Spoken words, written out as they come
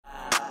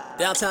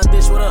Downtown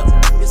Dish, what up?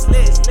 It's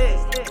lit, it's lit,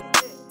 it's lit.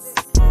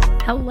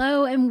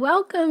 Hello and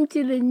welcome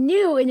to the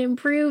new and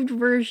improved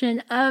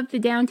version of the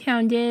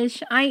Downtown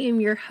Dish. I am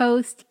your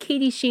host,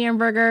 Katie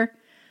Schamberger.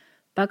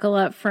 Buckle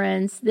up,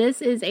 friends. This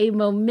is a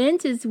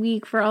momentous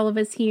week for all of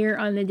us here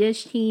on the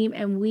Dish team,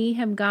 and we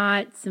have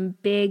got some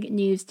big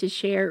news to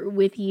share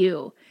with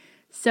you.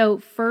 So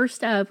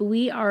first up,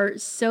 we are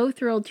so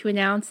thrilled to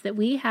announce that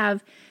we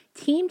have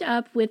teamed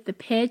up with The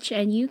Pitch,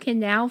 and you can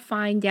now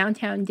find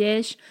Downtown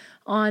Dish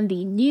on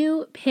the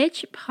new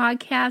Pitch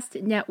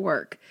Podcast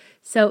Network.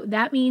 So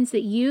that means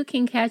that you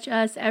can catch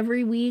us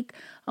every week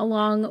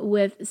along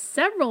with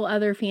several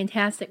other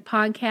fantastic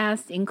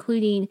podcasts,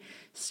 including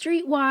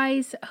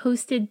Streetwise,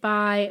 hosted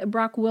by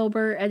Brock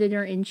Wilbur,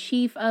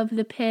 editor-in-chief of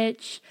The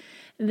Pitch.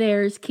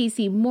 There's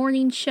KC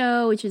Morning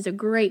Show, which is a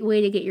great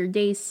way to get your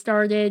day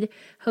started,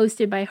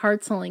 hosted by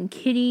Hartzell and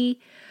Kitty.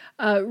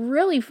 A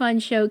really fun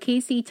show,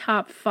 KC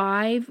Top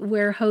 5,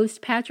 where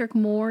host Patrick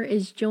Moore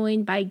is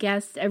joined by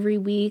guests every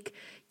week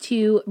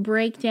to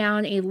break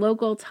down a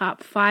local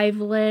top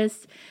 5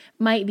 list.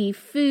 Might be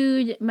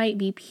food, might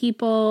be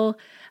people,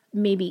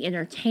 maybe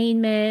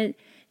entertainment,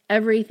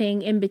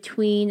 everything in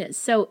between.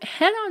 So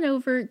head on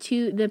over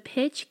to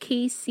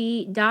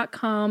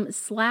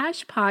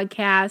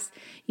thepitchkc.com/podcast.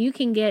 You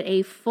can get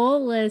a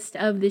full list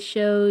of the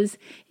shows,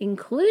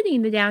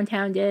 including the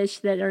Downtown Dish,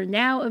 that are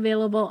now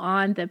available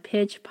on the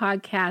Pitch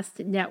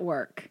Podcast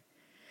Network.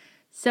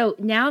 So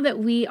now that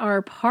we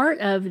are part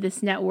of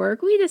this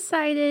network, we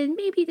decided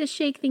maybe to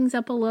shake things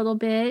up a little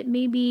bit,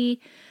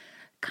 maybe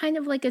kind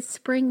of like a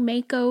spring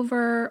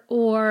makeover,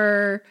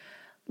 or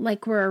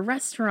like we're a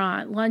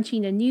restaurant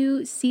launching a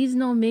new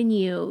seasonal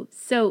menu.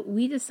 So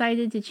we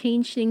decided to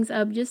change things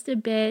up just a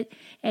bit,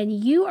 and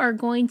you are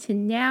going to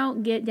now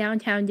get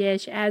Downtown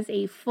Dish as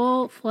a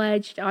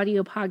full-fledged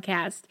audio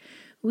podcast.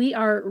 We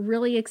are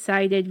really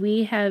excited.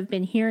 We have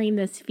been hearing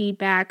this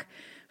feedback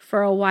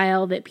for a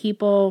while that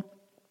people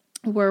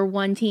were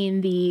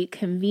wanting the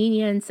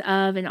convenience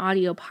of an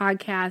audio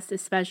podcast,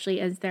 especially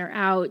as they're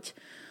out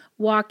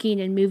walking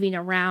and moving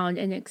around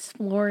and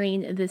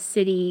exploring the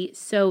city.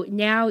 So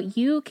now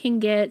you can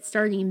get,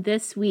 starting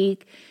this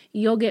week,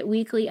 you'll get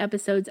weekly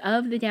episodes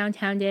of the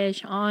Downtown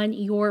Dish on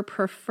your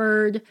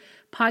preferred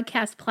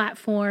podcast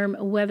platform,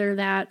 whether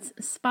that's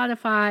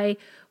Spotify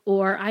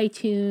or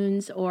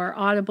iTunes or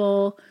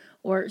Audible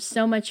or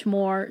so much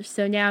more.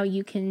 So now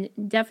you can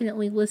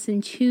definitely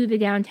listen to the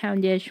Downtown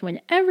Dish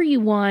whenever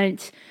you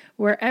want,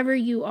 wherever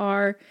you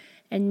are,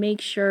 and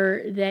make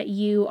sure that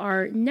you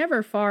are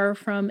never far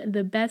from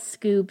the best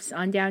scoops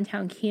on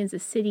downtown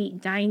Kansas City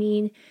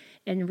dining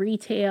and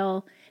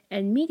retail,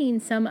 and meeting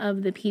some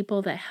of the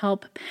people that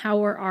help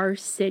power our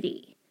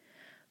city.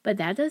 But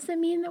that doesn't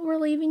mean that we're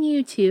leaving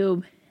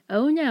YouTube.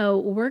 Oh no,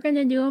 we're going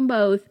to do them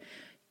both.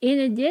 In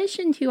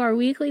addition to our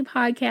weekly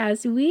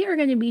podcast, we are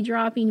going to be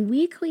dropping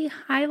weekly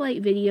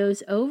highlight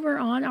videos over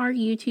on our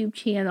YouTube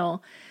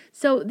channel.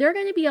 So they're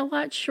going to be a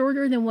lot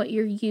shorter than what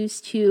you're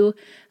used to.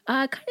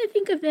 Kind of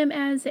think of them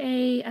as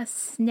a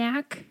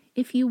snack,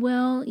 if you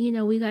will. You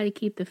know, we got to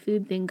keep the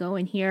food thing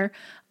going here.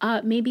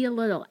 Maybe a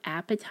little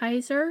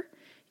appetizer,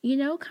 you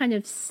know, kind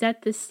of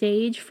set the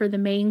stage for the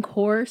main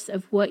course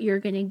of what you're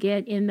going to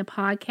get in the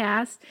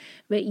podcast.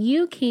 But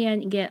you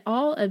can get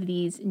all of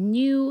these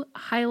new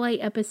highlight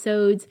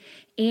episodes,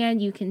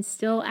 and you can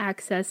still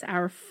access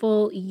our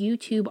full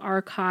YouTube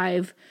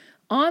archive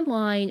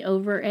online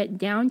over at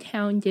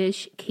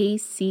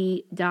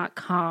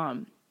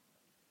downtowndishkc.com.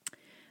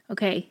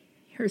 Okay,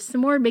 here's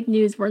some more big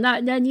news. We're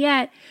not done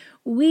yet.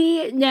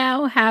 We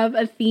now have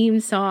a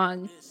theme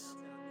song.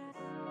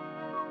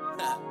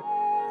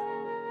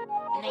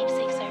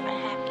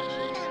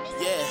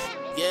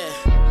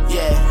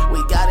 Yeah,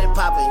 we got it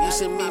poppin'. You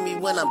should meet me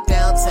when I'm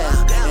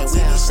downtown. And we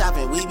be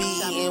shopping, we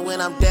be eating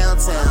when I'm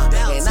downtown.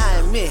 And I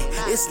admit,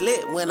 it's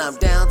lit when I'm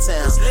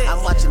downtown.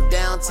 I'm watching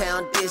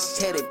Downtown Dish,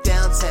 headed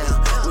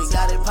downtown. We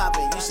got it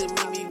poppin'. You should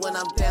meet me when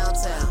I'm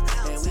downtown.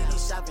 And we be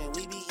shopping,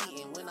 we be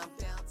eating when I'm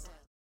downtown.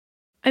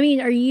 I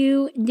mean, are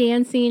you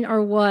dancing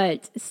or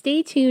what?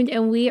 Stay tuned,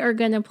 and we are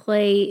going to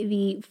play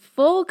the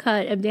full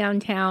cut of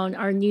Downtown,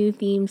 our new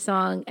theme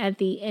song, at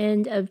the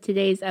end of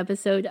today's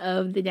episode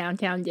of the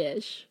Downtown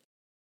Dish.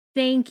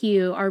 Thank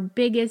you. Our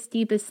biggest,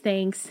 deepest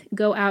thanks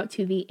go out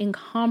to the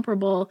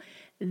incomparable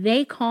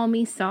They Call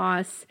Me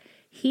Sauce.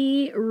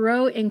 He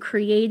wrote and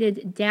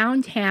created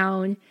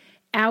Downtown,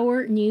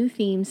 our new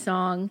theme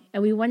song.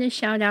 And we want to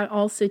shout out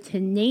also to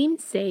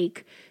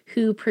Namesake,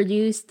 who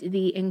produced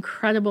the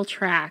incredible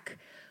track.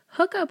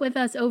 Hook up with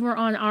us over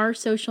on our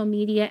social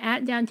media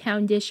at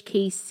Downtown Dish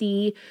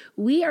KC.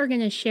 We are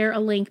going to share a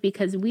link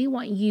because we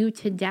want you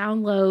to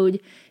download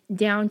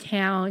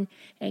Downtown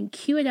and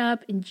cue it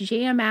up and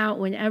jam out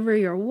whenever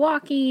you're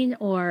walking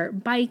or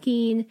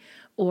biking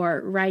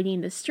or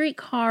riding the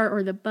streetcar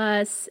or the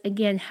bus.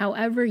 Again,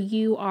 however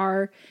you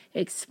are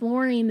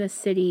exploring the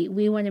city,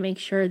 we want to make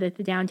sure that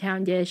the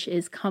Downtown Dish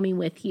is coming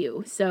with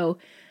you. So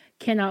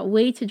Cannot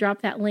wait to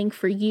drop that link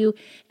for you.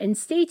 And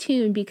stay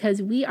tuned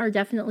because we are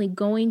definitely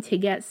going to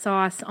get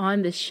Sauce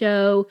on the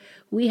show.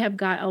 We have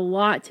got a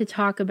lot to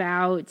talk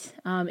about,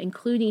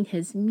 including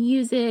his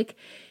music.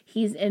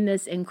 He's in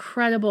this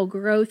incredible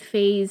growth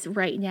phase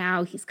right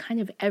now. He's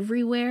kind of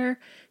everywhere.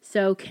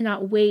 So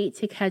cannot wait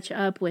to catch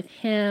up with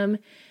him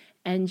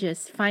and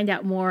just find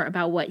out more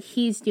about what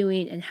he's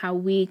doing and how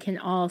we can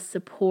all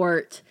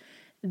support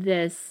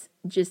this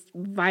just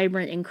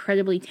vibrant,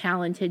 incredibly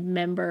talented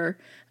member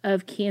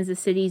of Kansas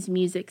City's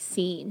music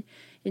scene.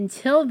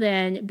 Until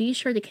then, be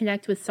sure to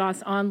connect with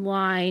Sauce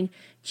online.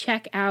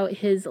 Check out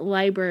his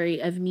library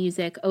of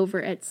music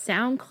over at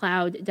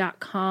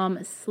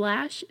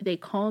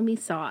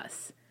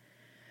soundcloud.com/theycallmesauce.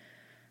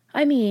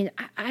 I mean,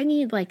 I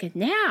need like a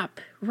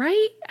nap,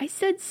 right? I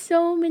said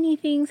so many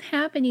things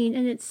happening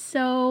and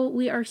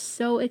we are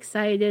so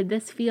excited.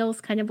 This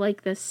feels kind of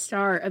like the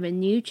start of a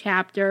new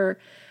chapter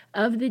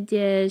of The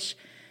Dish.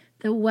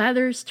 The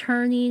weather's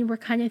turning. We're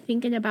kind of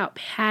thinking about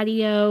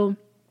patio.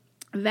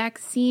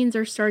 Vaccines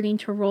are starting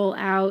to roll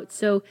out.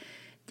 So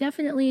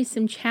definitely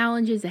some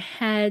challenges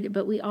ahead,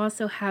 but we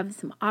also have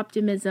some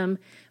optimism.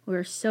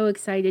 We're so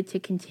excited to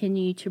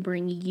continue to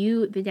bring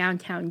you the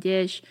Downtown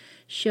Dish,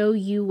 show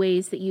you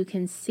ways that you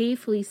can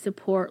safely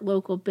support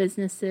local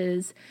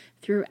businesses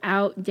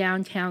throughout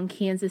downtown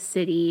Kansas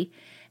City.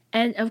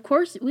 And of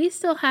course, we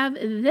still have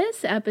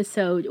this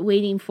episode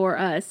waiting for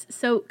us.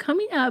 So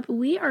coming up,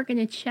 we are going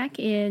to check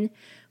in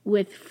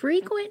with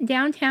frequent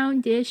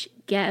Downtown Dish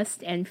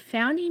guest and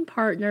founding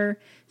partner,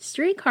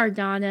 Streetcar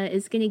Donna,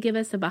 is going to give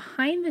us a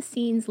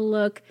behind-the-scenes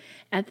look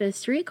at the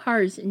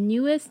Streetcar's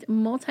newest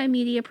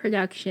multimedia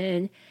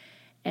production,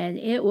 and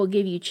it will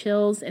give you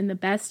chills in the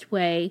best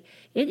way.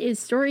 It is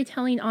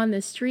Storytelling on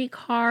the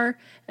Streetcar,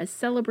 a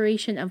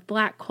celebration of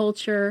Black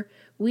culture.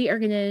 We are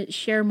going to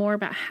share more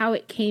about how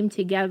it came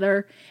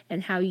together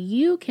and how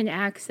you can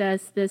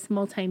access this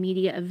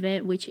multimedia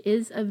event, which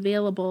is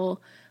available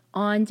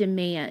on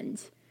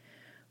demand.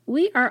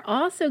 We are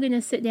also going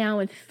to sit down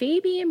with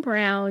Fabian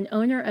Brown,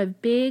 owner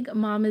of Big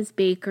Mama's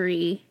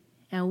Bakery,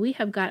 and we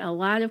have got a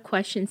lot of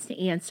questions to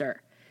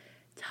answer.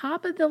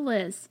 Top of the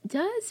list,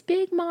 does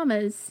Big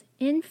Mama's,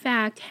 in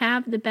fact,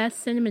 have the best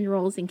cinnamon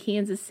rolls in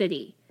Kansas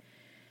City?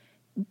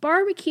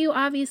 Barbecue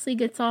obviously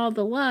gets all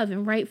the love,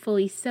 and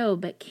rightfully so,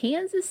 but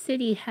Kansas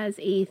City has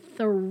a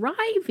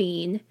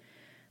thriving,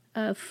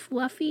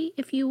 fluffy,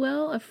 if you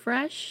will, a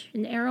fresh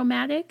and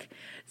aromatic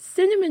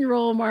cinnamon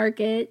roll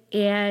market,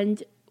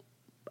 and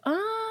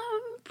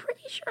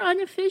pretty sure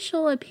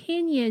unofficial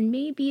opinion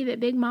may be that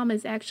Big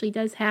Mama's actually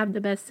does have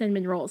the best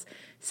cinnamon rolls.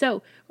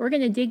 So we're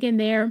going to dig in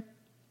there.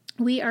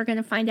 We are going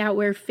to find out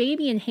where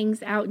Fabian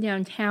hangs out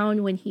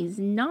downtown when he's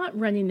not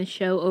running the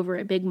show over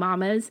at Big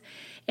Mama's.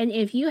 And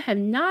if you have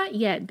not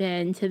yet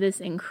been to this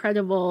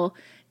incredible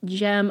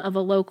gem of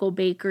a local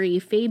bakery,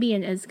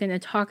 Fabian is going to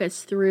talk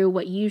us through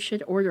what you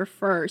should order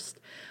first.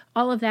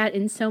 All of that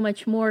and so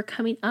much more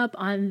coming up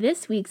on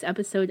this week's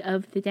episode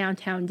of The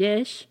Downtown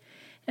Dish.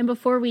 And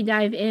before we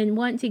dive in,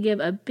 want to give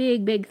a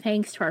big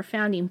thanks to our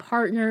founding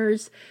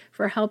partners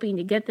for helping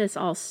to get this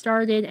all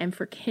started and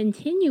for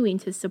continuing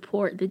to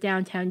support the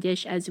Downtown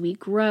Dish as we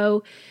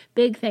grow.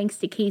 Big thanks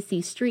to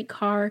KC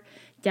Streetcar,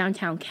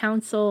 Downtown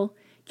Council,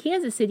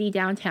 Kansas City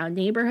Downtown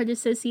Neighborhood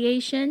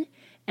Association,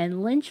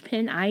 and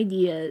Linchpin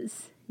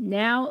Ideas.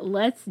 Now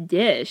let's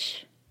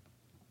dish.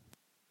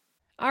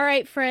 All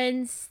right,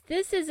 friends,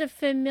 this is a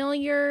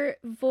familiar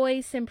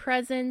voice and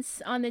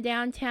presence on the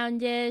Downtown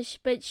Dish,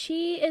 but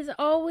she is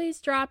always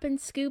dropping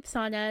scoops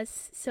on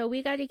us, so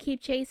we got to keep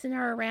chasing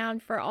her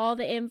around for all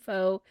the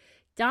info.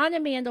 Donna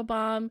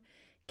Mandelbaum,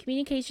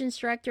 Communications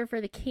Director for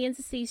the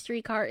Kansas City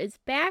Streetcar, is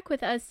back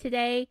with us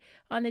today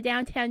on the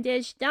Downtown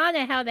Dish.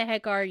 Donna, how the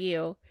heck are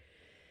you?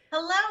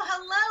 Hello,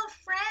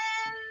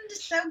 friend.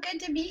 So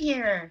good to be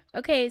here.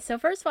 Okay, so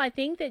first of all, I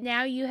think that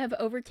now you have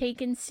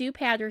overtaken Sue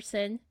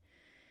Patterson.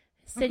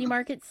 City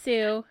Market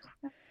Sue.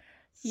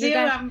 Sue,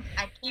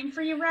 I came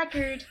for your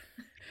record.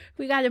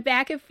 We got a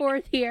back and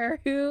forth here.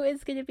 Who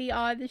is going to be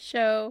on the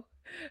show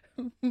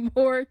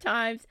more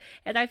times?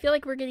 And I feel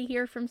like we're going to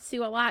hear from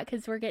Sue a lot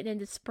because we're getting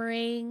into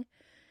spring,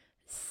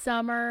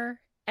 summer,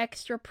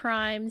 extra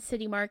prime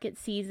City Market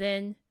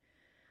season.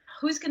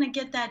 Who's going to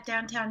get that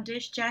Downtown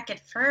Dish jacket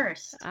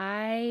first?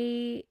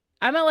 I'm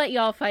going to let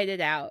y'all fight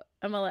it out.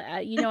 I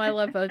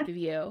love both of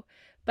you.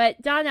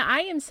 But Donna, I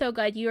am so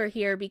glad you are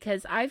here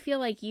because I feel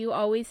like you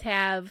always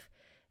have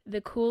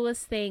the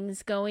coolest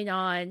things going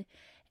on.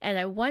 And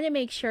I want to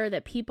make sure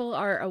that people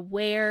are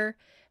aware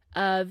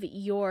of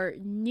your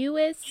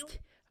newest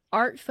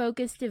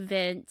art-focused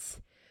event,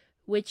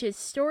 which is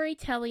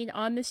Storytelling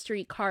on the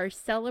Streetcar,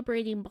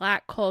 celebrating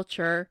Black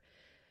culture.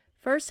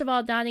 First of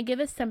all, Donna, give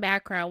us some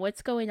background.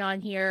 What's going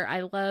on here?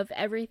 I love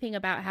everything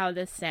about how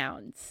this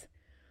sounds.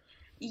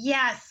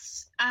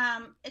 Yes,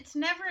 it's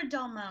never a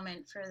dull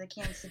moment for the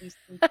Kansas City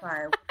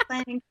Streetcar. We're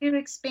planning 2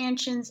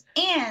 expansions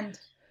and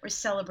we're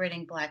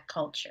celebrating Black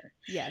culture.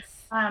 Yes.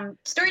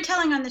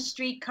 Storytelling on the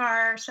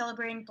Streetcar,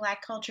 celebrating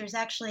Black culture, is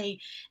actually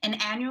an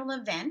annual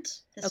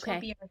event. This will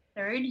be our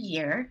third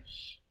year,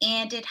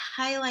 and it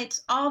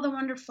highlights all the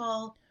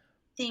wonderful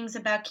things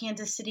about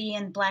Kansas City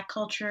and Black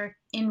culture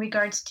in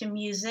regards to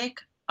music,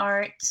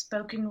 art,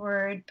 spoken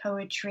word,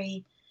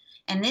 poetry,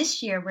 and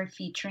this year we're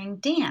featuring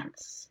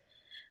dance.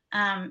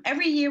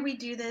 Every year we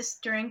do this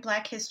during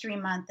Black History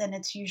Month, and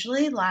it's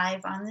usually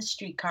live on the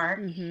streetcar.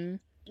 Mm-hmm.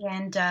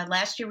 And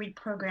last year we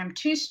programmed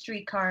 2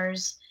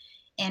 streetcars,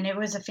 and it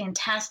was a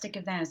fantastic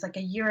event. It's like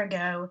a year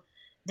ago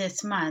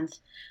this month.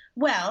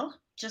 Well,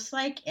 just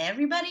like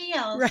everybody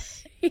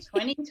else, right.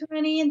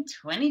 2020 and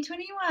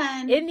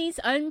 2021. In these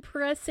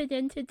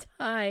unprecedented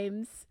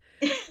times.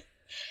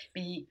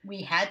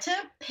 we had to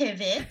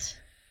pivot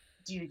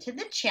due to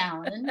the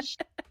challenge,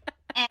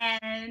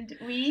 and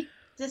we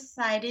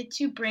decided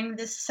to bring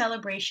this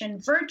celebration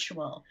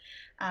virtual.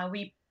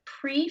 We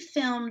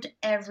pre-filmed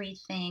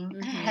everything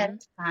ahead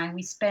of time.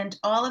 We spent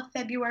all of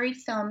February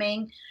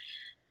filming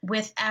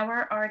with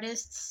our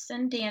artists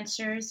and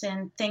dancers,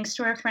 and thanks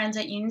to our friends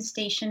at Union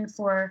Station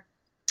for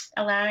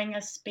allowing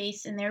us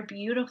space in their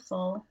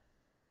beautiful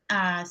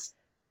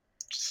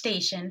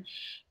station.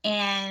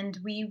 And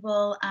we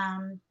will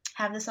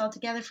have this all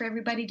together for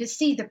everybody to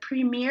see. The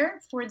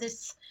premiere for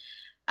this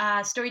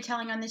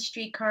Storytelling on the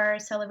Streetcar,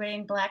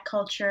 celebrating Black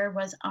culture,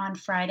 was on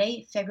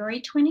Friday,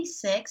 February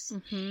 26th.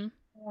 Mm-hmm.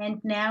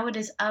 And now it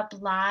is up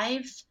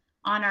live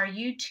on our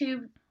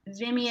YouTube,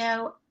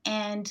 Vimeo,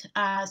 and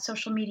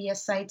social media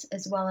sites,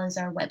 as well as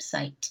our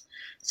website.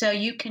 So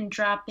you can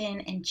drop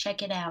in and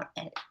check it out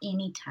at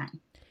any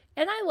time.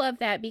 And I love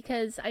that,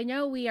 because I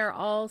know we are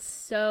all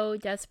so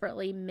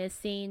desperately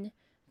missing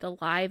the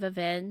live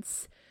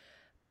events.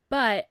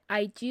 But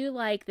I do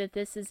like that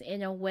this is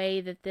in a way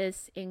that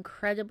this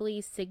incredibly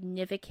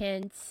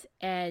significant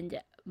and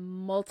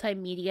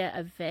multimedia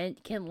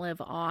event can live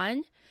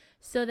on,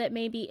 so that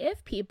maybe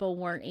if people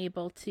weren't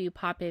able to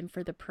pop in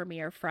for the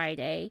premiere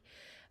Friday,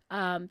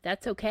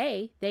 that's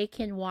okay. They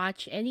can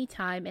watch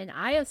anytime. And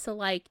I also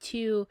like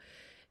to,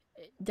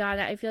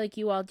 Donna, I feel like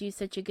you all do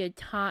such a good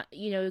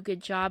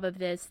good job of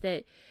this,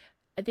 that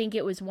I think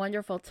it was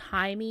wonderful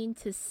timing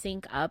to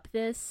sync up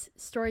this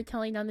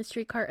Storytelling on the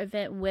Streetcar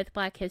event with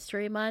Black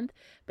History Month.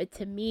 But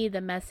to me,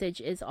 the message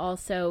is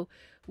also,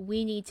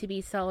 we need to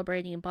be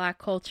celebrating Black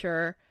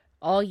culture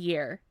all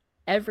year,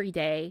 every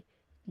day,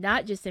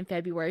 not just in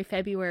February.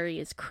 February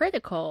is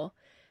critical,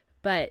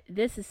 but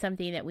this is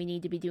something that we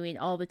need to be doing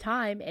all the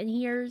time. And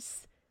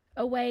here's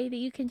a way that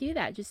you can do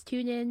that. Just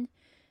tune in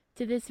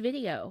to this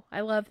video.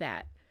 I love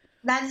that.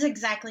 That is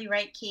exactly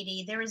right,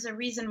 Katie. There is a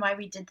reason why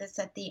we did this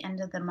at the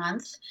end of the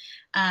month,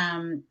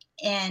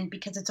 and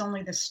because it's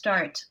only the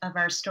start of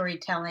our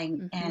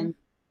storytelling and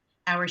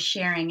our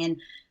sharing. And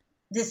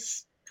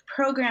this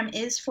program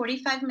is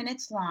 45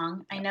 minutes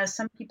long. I know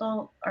some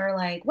people are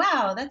like,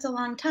 wow, that's a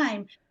long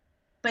time,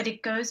 but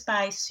it goes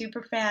by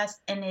super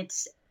fast, and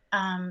it's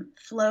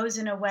flows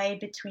in a way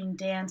between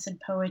dance and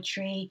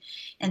poetry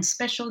and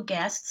special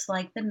guests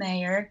like the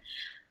mayor.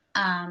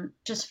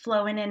 Just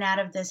flow in and out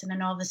of this, and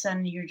then all of a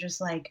sudden you're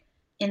just like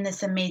in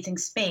this amazing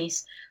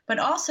space. But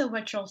also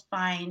what you'll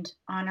find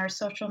on our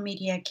social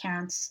media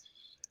accounts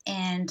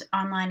and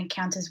online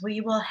accounts is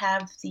we will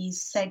have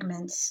these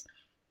segments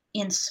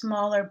in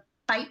smaller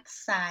bite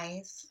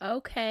size.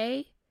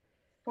 Okay.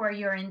 For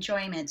your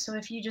enjoyment. So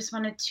if you just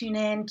want to tune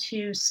in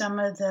to some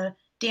of the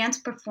dance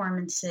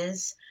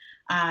performances,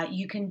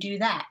 you can do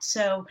that.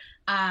 So,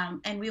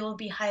 and we will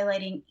be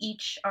highlighting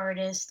each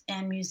artist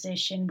and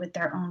musician with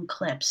their own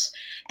clips.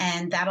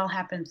 And that'll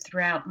happen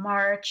throughout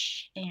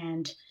March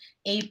and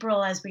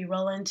April as we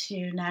roll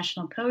into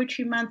National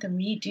Poetry Month. And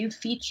we do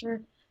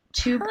feature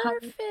 2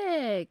 poets.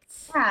 Perfect.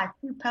 Yeah,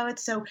 2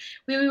 poets. So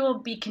we will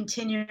be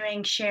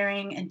continuing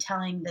sharing and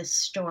telling this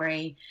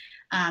story.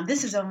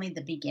 This is only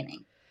the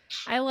beginning.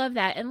 I love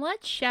that. And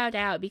let's shout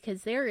out,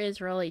 because there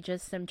is really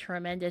just some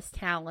tremendous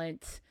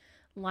talent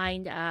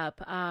lined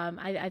up.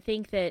 I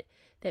think that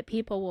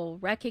people will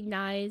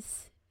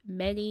recognize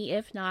many,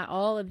 if not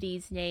all, of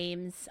these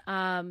names.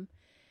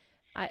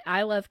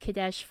 I love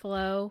Kadesh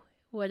Flow.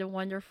 What a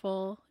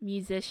wonderful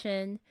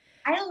musician.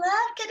 I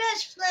love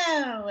Kadesh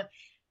Flow.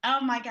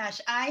 Oh my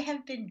gosh, I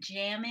have been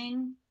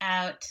jamming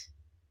out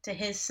to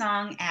his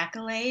song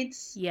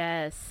Accolades.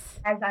 Yes.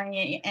 As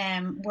I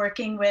am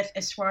working with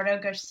Eduardo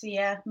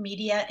Garcia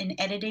Media in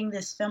editing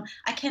this film,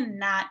 I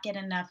cannot get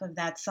enough of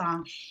that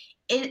song.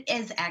 It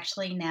is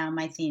actually now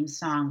my theme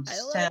song.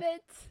 I love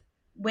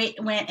it.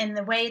 And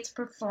the way it's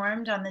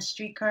performed on the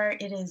streetcar,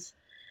 it is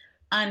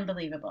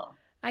unbelievable.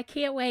 I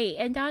can't wait.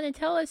 And Donna,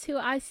 tell us who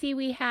I see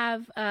we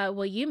have.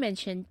 Well, you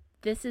mentioned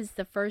this is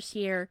the first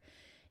year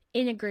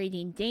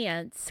integrating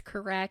dance,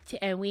 correct?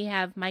 And we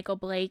have Michael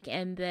Blake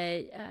and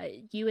the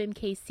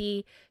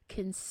UMKC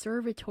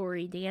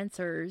Conservatory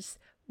Dancers.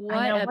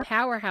 What a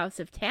powerhouse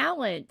of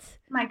talent.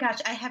 My gosh,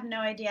 I have no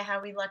idea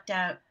how we lucked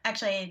out.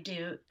 Actually, I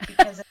do,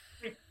 because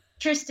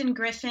Tristan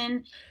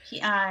Griffin,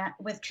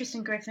 with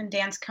Tristan Griffin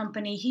Dance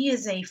Company. He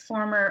is a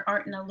former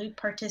Art in the Loop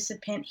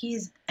participant.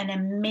 He's an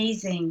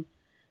amazing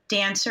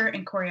dancer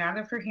and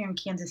choreographer here in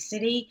Kansas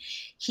City.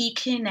 He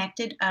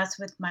connected us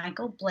with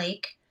Michael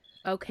Blake,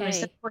 who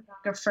is a Okay.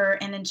 choreographer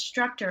and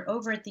instructor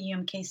over at the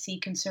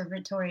UMKC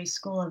Conservatory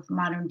School of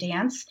Modern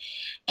Dance.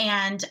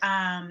 And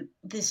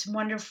this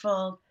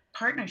wonderful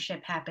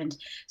partnership happened.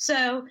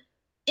 So,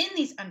 in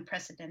these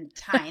unprecedented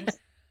times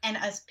and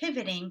us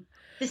pivoting,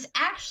 this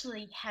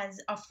actually has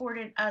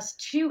afforded us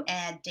to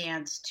add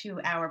dance to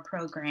our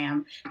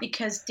program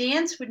because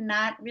dance would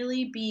not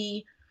really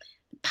be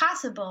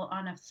possible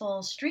on a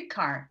full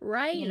streetcar, you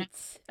know. Right.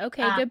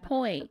 Okay, Um, good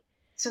point.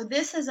 so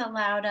this has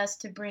allowed us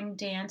to bring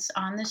dance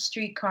on the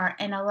streetcar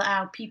and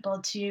allow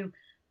people to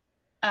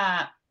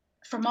uh,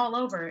 from all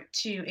over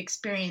to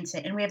experience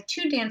it. And we have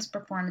two dance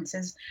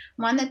performances,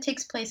 one that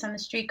takes place on the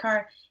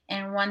streetcar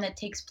and one that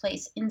takes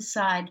place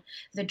inside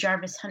the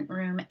Jarvis Hunt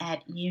Room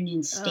at Union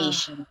Oh,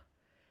 Station.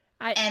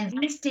 I And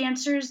these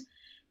dancers,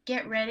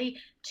 get ready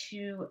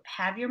to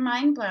have your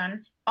mind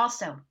blown.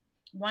 Also,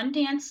 one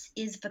dance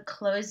is the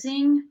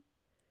closing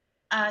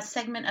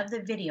segment of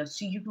the video,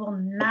 so you will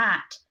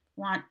not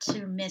want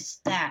to miss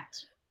that.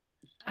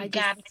 I You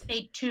just gotta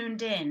stay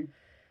tuned in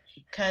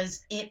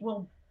because it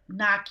will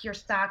knock your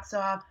socks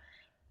off,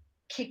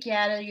 kick you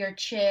out of your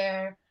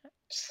chair,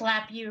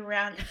 slap you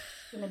around.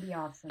 It's gonna be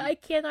awesome. I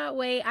cannot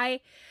wait.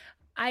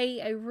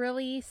 I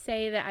really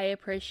say that I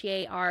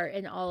appreciate art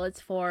in all its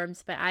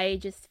forms, but I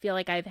just feel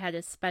like I've had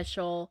a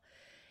special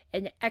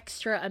an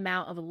extra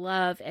amount of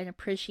love and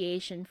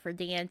appreciation for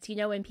dance. You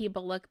know, when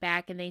people look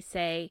back and they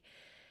say,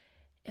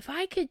 if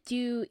I could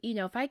do,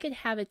 if I could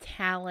have a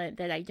talent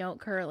that I don't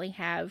currently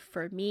have,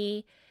 for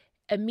me,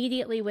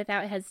 immediately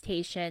without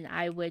hesitation,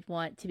 I would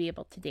want to be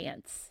able to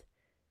dance.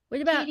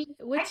 Katie,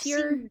 I've What's seen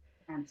your, you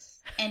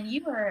dance, and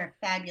you are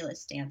a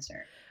fabulous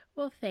dancer.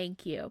 well,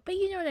 thank you. But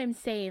you know what I'm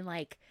saying?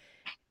 Like,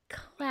 Yeah.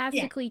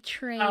 classically Oh,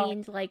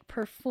 trained, like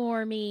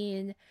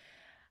performing.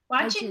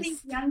 I watching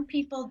these just, young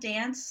people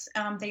dance,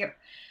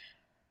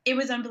 it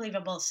was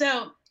unbelievable.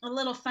 So, a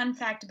little fun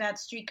fact about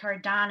Streetcar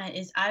Donna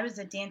is I was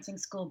a dancing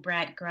school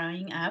brat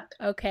growing up.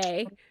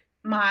 okay.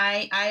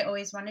 I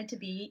always wanted to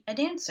be a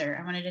dancer.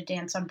 I wanted to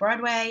dance on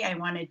Broadway.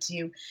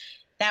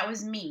 That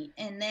was me.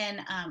 And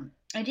then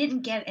I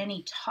didn't get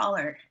any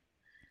taller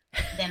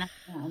than I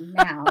am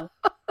now.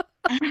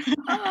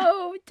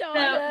 Oh, So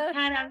Donna.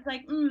 kind of I was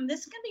like,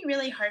 this is gonna be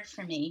really hard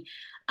for me.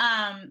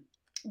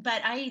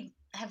 But I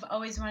have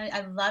always wanted.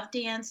 I love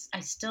dance.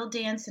 I still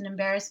dance and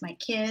embarrass my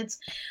kids.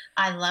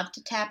 I love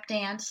to tap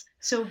dance.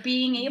 So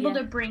being able Yeah.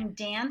 to bring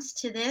dance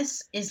to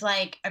this is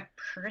like a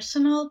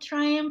personal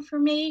triumph for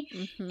me,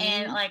 and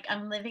Mm-hmm. like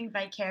I'm living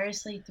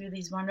vicariously through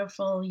these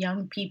wonderful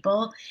young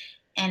people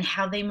and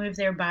how they move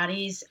their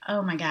bodies.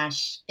 Oh my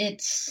gosh,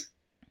 it's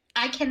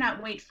I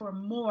cannot wait for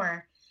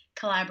more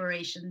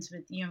collaborations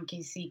with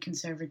UMKC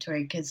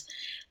Conservatory because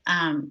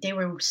they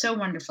were so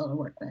wonderful to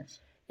work with.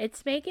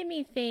 It's making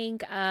me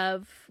think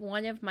of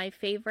one of my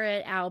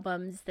favorite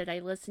albums that I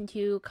listen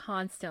to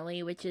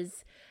constantly, which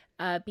is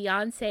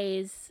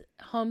Beyonce's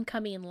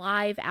Homecoming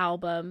Live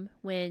album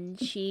when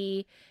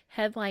she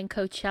headlined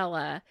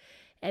Coachella.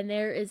 And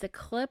there is a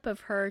clip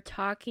of her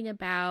talking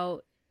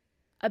about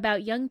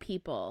young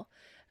people.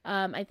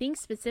 I think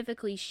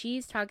specifically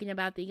she's talking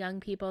about the young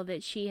people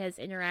that she has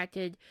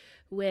interacted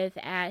with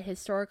at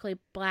historically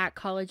black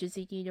colleges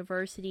and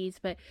universities.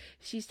 But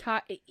she's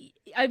taught,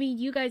 I mean,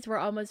 you guys were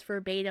almost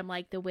verbatim,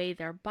 like the way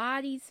their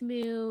bodies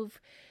move,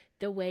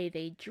 the way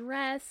they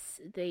dress,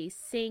 they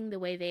sing, the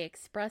way they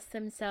express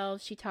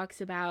themselves. She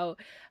talks about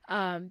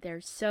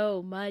there's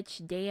so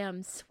much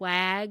damn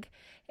swag.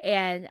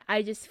 And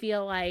I just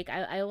feel like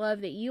I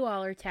love that you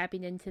all are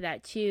tapping into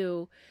that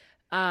too,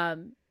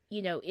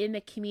 in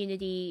the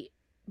community,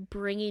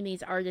 bringing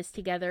these artists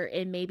together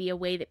in maybe a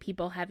way that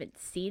people haven't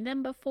seen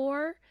them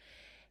before.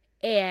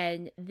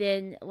 And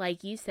then,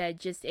 like you said,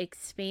 just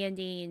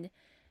expanding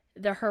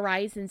the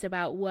horizons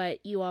about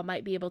what you all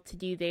might be able to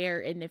do there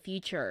in the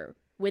future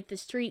with the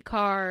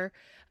streetcar,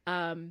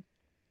 um,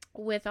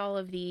 with all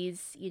of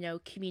these,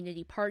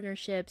 community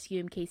partnerships,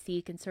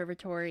 UMKC,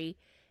 Conservatory,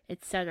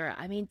 etc.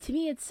 I mean, to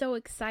me, it's so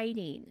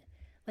exciting.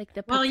 Like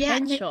the Well, yeah,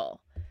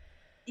 potential.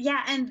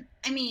 yeah, and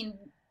I mean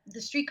the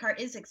streetcar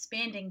is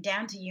expanding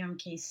down to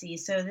UMKC,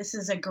 so this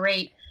is a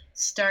great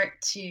start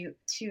to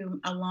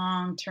a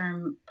long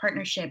term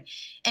partnership.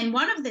 And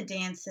one of the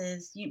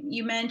dances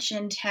you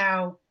mentioned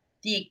how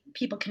the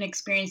people can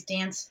experience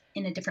dance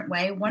in a different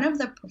way. One of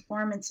the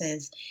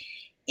performances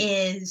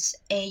is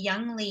a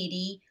young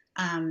lady.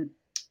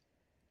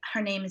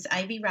 Her name is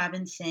Ivy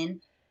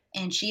Robinson,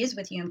 and she is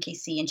with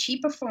UMKC, and she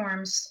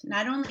performs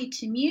not only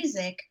to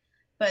music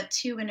but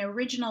to an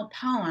original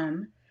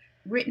poem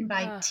written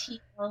by Oh,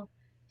 T.L.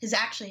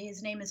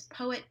 His name is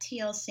poet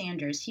T.L.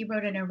 Sanders. He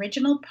wrote an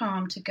original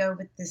poem to go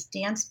with this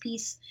dance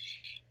piece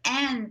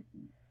and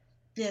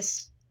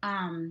this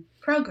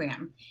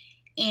program,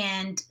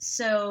 and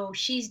so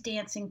she's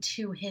dancing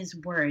to his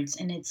words,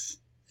 and it's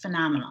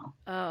phenomenal.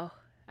 oh,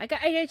 I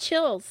got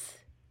chills.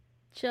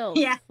 chills.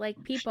 Yeah.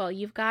 Like, people,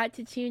 you've got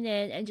to tune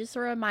in. And just a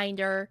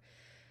reminder,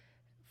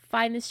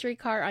 find the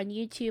streetcar on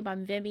YouTube,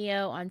 on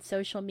Vimeo, on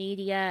social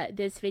media.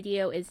 This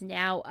video is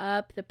now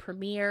up. The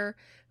premiere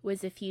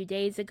was a few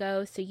days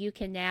ago, so you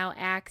can now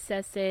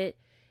access it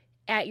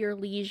at your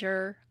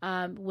leisure,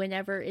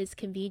 whenever is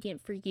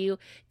convenient for you.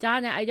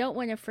 Donna, I don't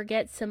want to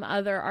forget some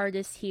other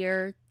artists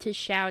here to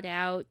shout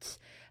out.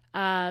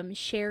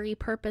 Sherry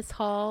Purpose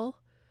Hall.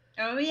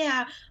 Oh,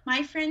 yeah.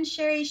 My friend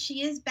Sherry,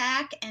 she is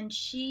back and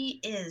she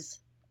is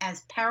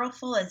as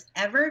powerful as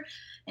ever.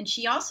 And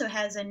she also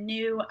has a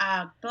new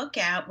book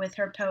out with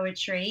her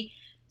poetry.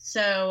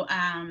 So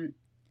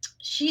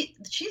she's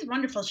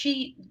wonderful.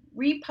 She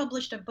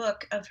republished a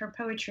book of her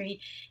poetry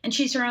and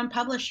she's her own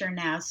publisher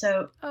now.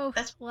 So Oh,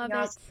 that's love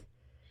really it. awesome.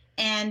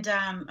 And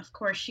of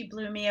course, she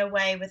blew me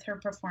away with her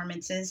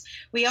performances.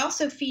 We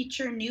also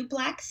feature New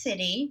Black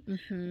City,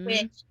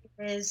 which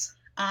is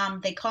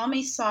They Call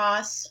Me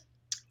Sauce,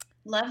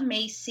 Love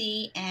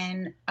Macy,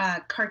 and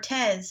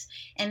Cortez,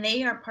 and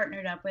they are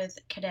partnered up with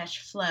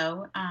Kadesh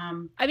Flow.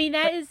 I mean,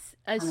 that is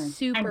a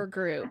super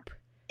group.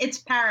 It's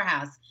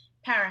powerhouse.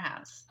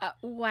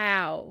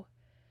 Wow.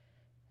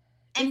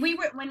 And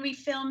when we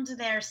filmed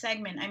their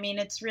segment, I mean,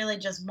 it's really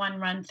just one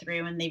run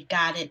through, and they've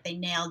got it. They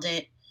nailed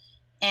it,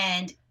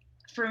 and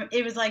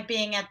it was like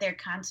being at their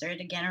concert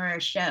again, or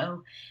a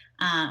show.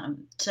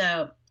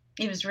 So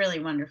it was really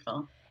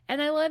wonderful.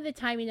 And I love the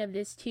timing of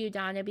this too,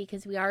 Donna,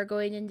 because we are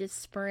going into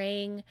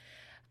spring.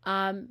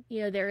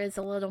 There is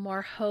a little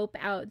more hope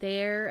out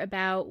there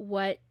about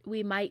what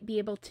we might be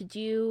able to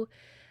do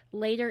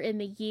later in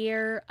the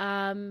year.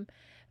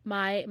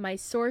 My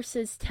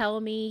sources tell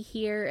me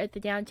here at the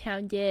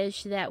Downtown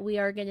Dish that we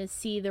are going to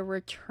see the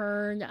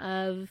return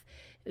of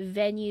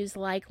venues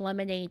like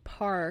Lemonade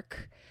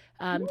Park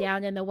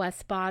down in the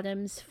West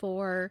Bottoms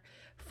for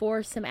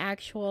some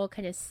actual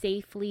kind of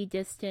safely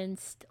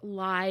distanced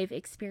live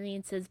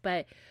experiences.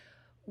 But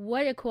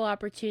what a cool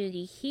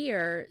opportunity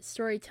here,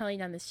 storytelling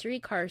on the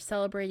streetcar,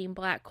 celebrating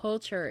Black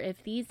culture.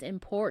 If these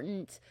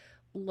important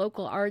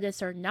local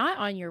artists are not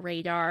on your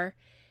radar,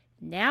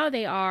 now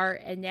they are,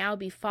 and now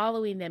be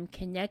following them,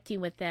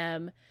 connecting with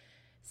them,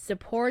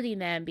 supporting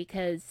them,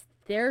 because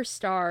their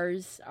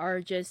stars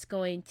are just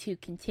going to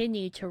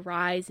continue to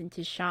rise and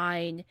to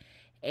shine.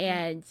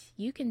 And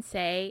you can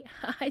say,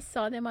 I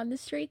saw them on the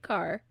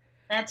streetcar.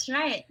 That's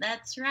right.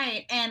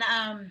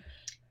 And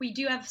we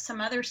do have some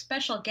other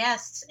special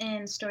guests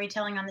in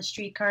Storytelling on the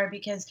Streetcar,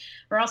 because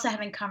we're also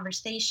having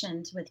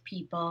conversations with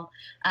people.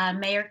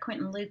 Mayor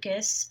Quentin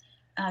Lucas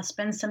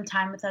spends some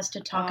time with us to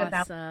talk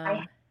about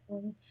why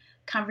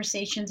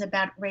conversations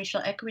about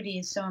racial equity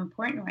is so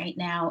important right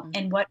now,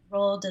 and what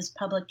role does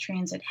public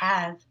transit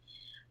have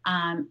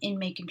in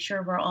making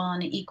sure we're all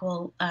on an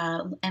equal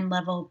and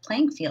level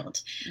playing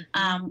field.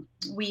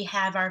 We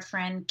have our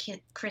friend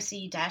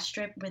Chrissy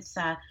Dastrup with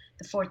the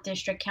 4th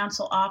District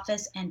Council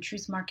Office and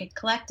Truth Market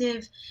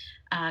Collective.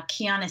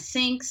 Kiana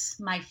Sinks,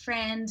 my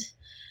friend.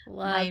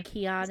 Love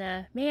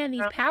Kiana. Man,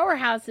 these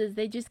powerhouses,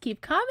 they just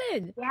keep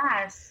coming.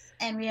 Yes.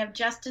 And we have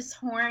Justice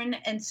Horn.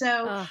 And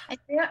so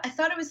I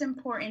thought it was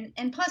important.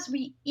 And plus,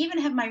 we even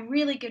have my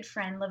really good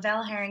friend,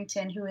 Lavelle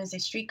Harrington, who is a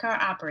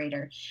streetcar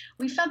operator.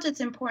 We felt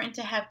it's important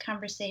to have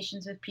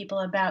conversations with people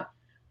about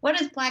what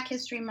does Black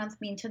History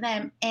Month mean to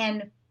them?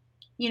 And,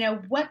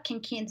 what can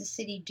Kansas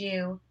City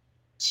do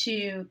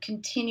to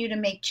continue to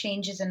make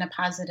changes in a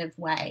positive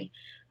way?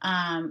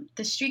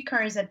 The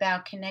streetcar is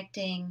about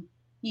connecting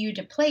you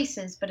to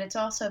places, but it's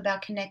also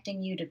about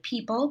connecting you to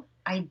people,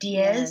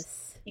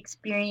 ideas,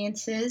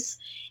 experiences.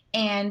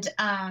 And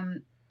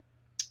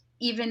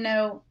even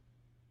though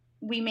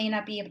we may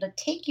not be able to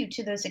take you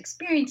to those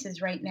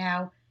experiences right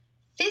now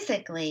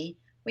physically,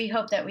 we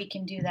hope that we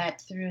can do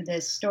that through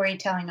this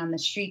Storytelling on the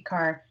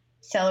Streetcar,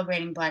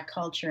 celebrating Black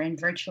culture, and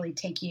virtually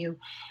take you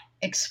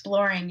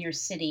exploring your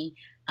city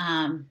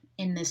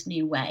in this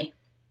new way.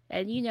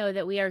 And you know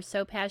that we are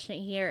so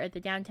passionate here at the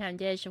Downtown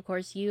Dish. Of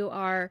course, you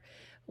are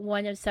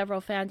one of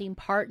several founding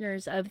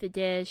partners of the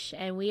Dish,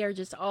 and we are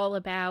just all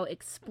about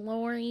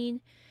exploring,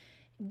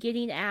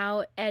 getting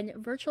out, and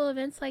virtual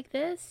events like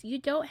this. You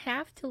don't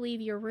have to leave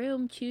your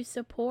room to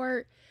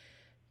support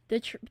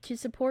to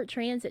support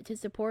transit, to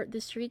support the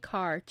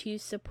streetcar, to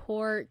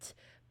support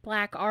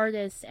Black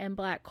artists and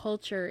Black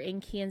culture in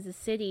Kansas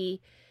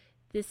City.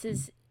 This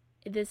is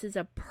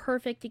a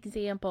perfect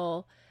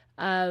example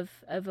of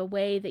a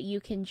way that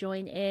you can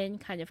join in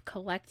kind of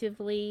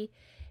collectively.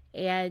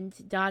 And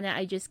Donna,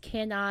 I just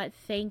cannot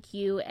thank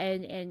you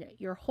and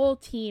your whole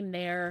team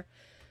there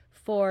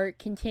for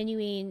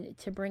continuing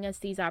to bring us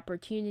these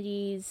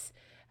opportunities.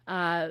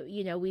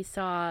 We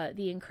saw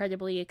the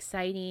incredibly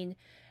exciting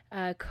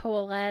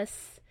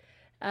Coalesce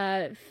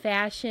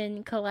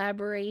fashion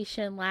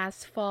collaboration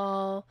last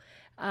fall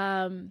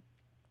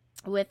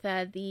with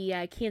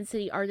the Kansas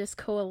City Artists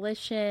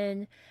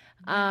Coalition.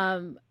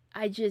 You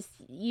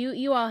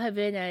all have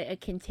been a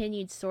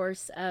continued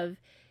source of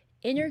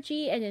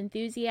energy and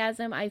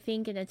enthusiasm, I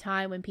think, in a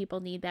time when people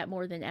need that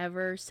more than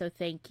ever. So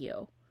thank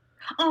you.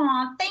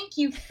 Oh, thank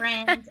you,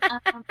 friends.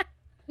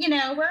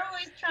 We're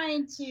always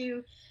trying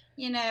to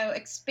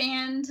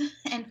expand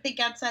and think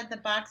outside the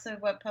box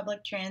of what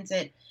public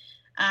transit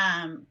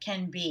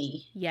can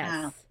be.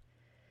 Yes.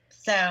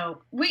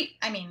 So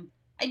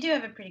I do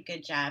have a pretty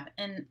good job,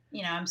 and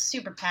I'm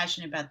super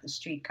passionate about the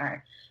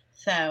streetcar.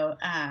 So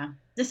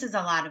this is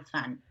a lot of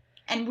fun,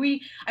 and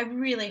I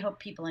really hope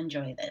people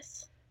enjoy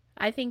this.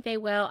 I think they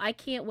will. I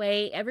can't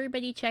wait.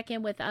 Everybody check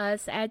in with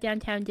us at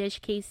Downtown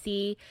Dish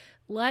KC.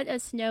 Let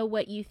us know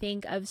what you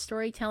think of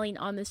storytelling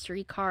on the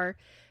streetcar,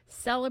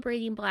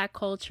 celebrating Black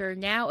culture,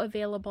 now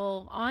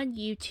available on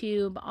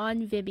YouTube,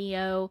 on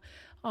Vimeo,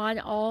 on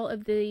all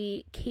of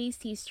the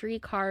KC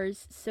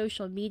Streetcars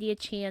social media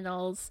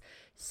channels.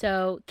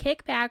 So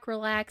kick back,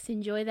 relax,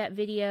 enjoy that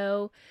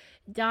video.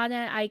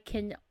 Donna, I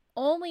can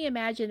only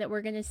imagine that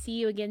we're going to see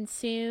you again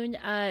soon.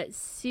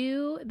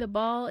 Sue, the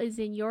ball is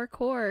in your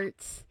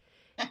court.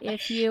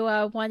 If you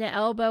want to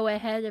elbow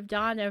ahead of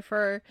Donna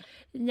for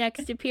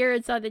next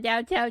appearance on the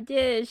Downtown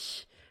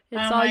Dish,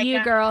 it's all you,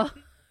 God. Girl.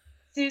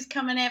 Sue's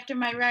coming after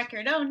my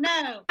record. Oh,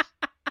 no.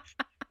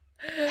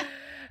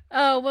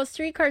 Oh, well,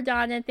 Streetcar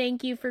Donna,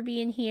 thank you for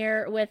being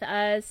here with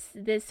us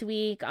this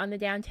week on the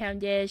Downtown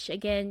Dish.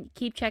 Again,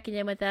 keep checking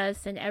in with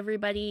us, and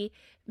everybody,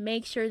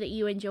 make sure that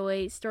you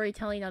enjoy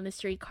storytelling on the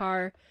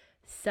streetcar,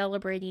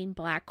 celebrating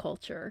Black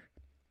culture.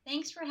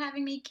 Thanks for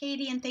having me,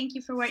 Katie, and thank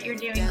you for what you're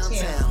doing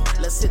Downtown.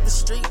 Too. Let's hit the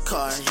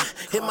streetcar,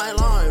 hit my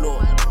line,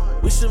 or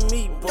we should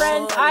meet, boys.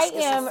 Friends, I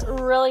am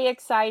really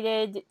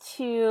excited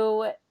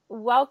to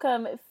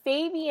welcome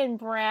Fabian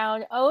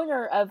Brown,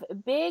 owner of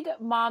Big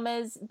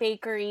Mama's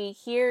Bakery,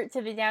 here to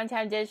the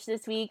Downtown Dish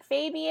this week.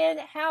 Fabian,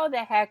 how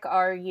the heck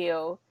are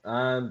you?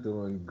 I'm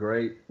doing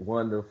great,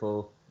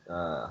 wonderful.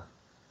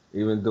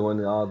 Even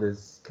doing all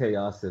this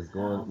chaos that's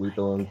going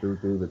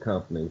through the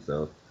company.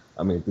 Through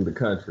the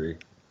country.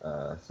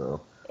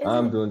 So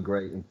I'm doing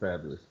great and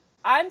fabulous.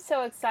 I'm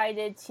so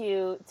excited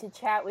to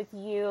chat with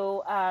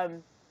you. I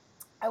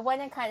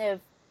want to kind of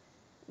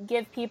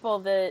give people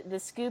the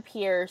scoop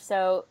here,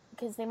 so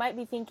because they might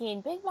be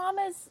thinking, Big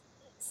Mama's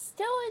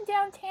still in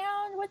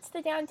downtown. What's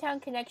the downtown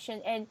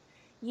connection? And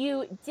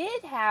you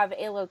did have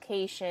a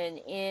location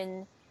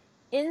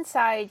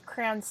inside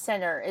Crown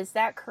Center, is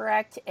that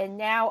correct? And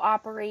now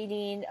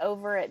operating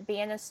over at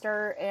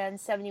Bannister and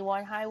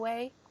 71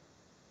 Highway?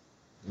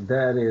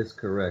 That is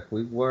correct.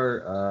 We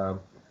were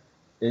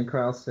in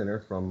Crown Center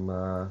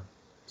from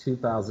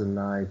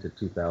 2009 to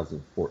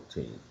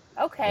 2014.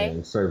 Okay.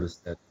 And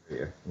serviced that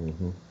area.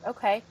 Mm-hmm.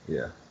 Okay.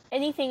 Yeah.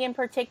 Anything in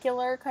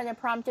particular kind of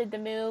prompted the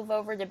move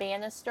over to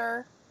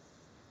Bannister?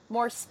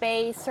 More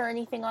space or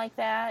anything like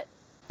that?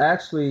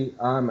 Actually,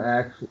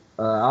 I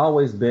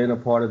always been a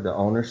part of the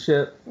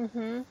ownership.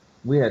 Mm-hmm.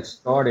 We had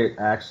started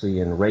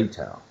actually in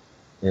Raytown,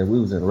 and we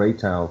was in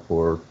Raytown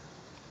for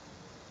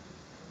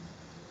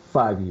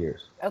 5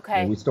 years.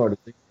 Okay. And we started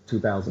in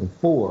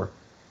 2004,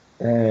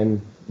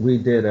 and we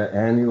did an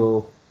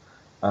annual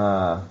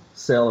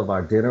sale of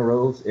our dinner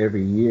rolls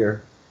every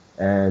year,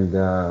 and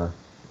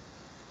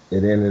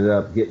it ended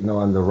up getting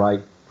on the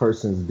right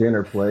person's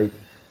dinner plate,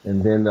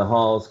 and then the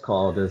Halls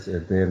called us,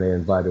 and then they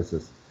invited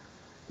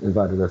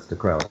us to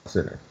Crown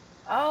Center.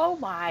 Oh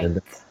my!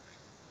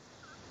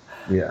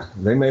 Yeah,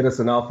 they made us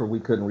an offer we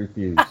couldn't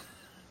refuse.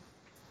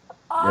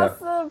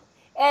 Awesome. Yep.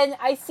 And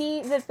I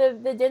see that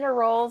the dinner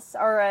rolls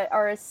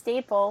are a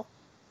staple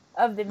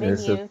of the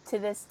menu to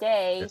this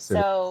day.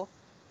 So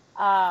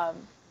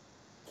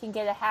can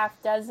get a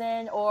half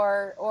dozen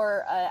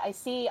or I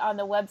see on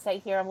the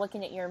website here, I'm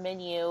looking at your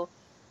menu,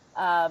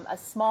 a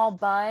small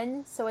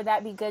bun. So would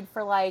that be good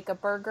for like a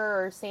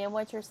burger or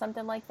sandwich or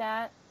something like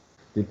that?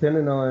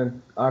 Depending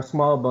on, our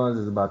small buns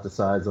is about the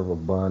size of a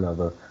bun of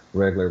a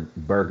regular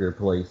burger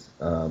place,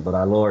 but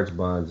our large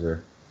buns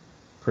are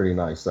pretty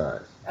nice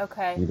size.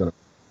 Okay. You're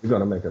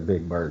gonna make a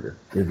big burger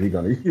if you're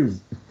gonna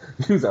use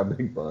our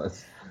big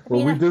buns.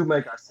 Well,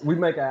 we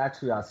make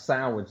actually our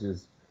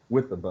sandwiches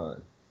with the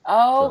bun.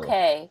 Oh,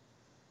 okay.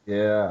 So,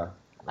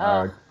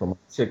 yeah. From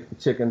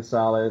chicken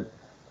salad,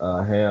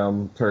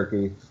 ham,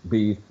 turkey,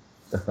 beef,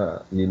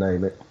 you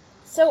name it.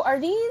 So are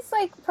these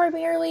like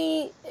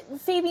primarily,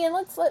 Fabian,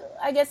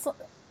 I guess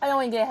I don't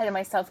want to get ahead of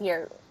myself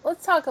here.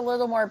 Let's talk a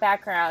little more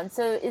background.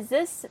 So is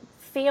this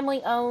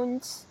family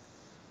owned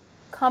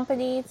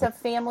company? It's a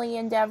family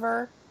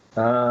endeavor?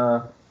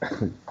 To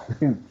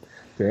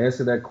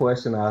answer that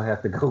question, I'll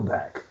have to go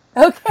back.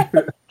 Okay.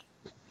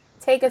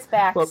 Take us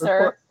back,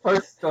 sir.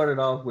 First started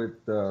off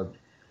with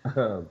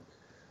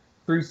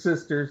 3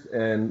 sisters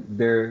and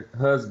their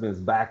husbands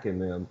backing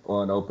them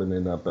on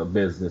opening up a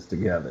business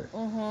together.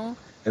 Mm-hmm.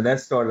 And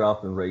that started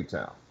off in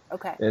Raytown.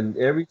 Okay. And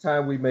every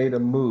time we made a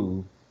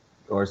move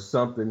or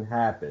something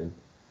happened,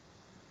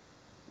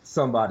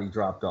 somebody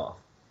dropped off.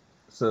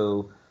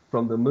 So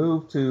from the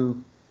move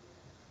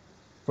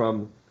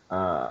from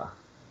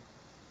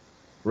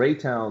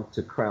Raytown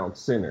to Crown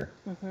Center,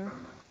 mm-hmm.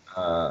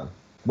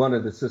 One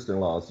of the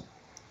sister-in-laws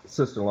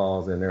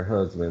and their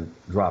husband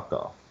dropped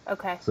off.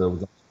 Okay. So it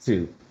was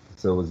 2.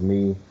 So it was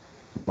me,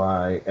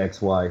 my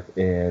ex-wife,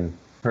 and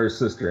her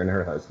sister and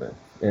her husband.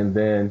 And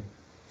then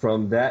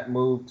from that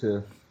move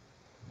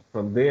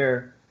from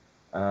there,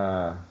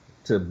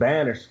 to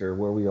Bannister,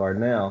 where we are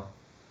now,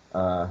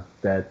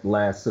 that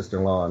last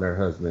sister-in-law and her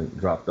husband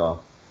dropped off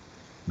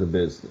the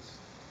business.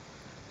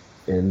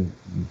 And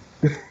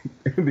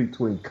in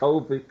between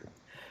COVID,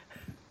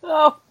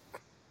 Oh,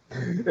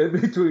 in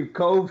between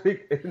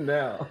COVID and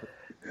now,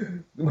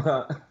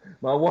 my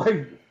my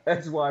wife,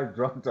 ex-wife,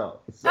 dropped off.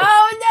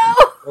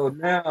 oh So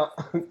now,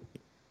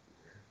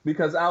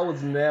 because I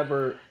was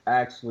never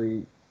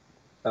actually,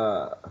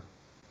 uh,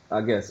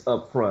 I guess,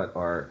 upfront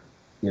or,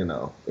 in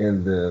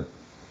the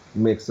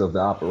mix of the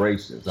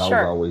operations. no. I was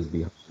Sure. always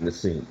behind the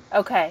scene,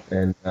 Okay.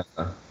 and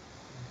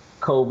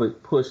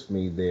COVID pushed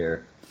me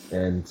there,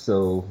 and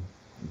so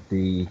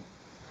the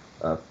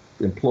uh,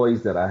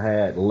 employees that I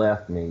had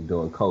left me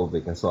during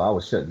COVID, and so I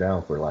was shut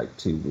down for like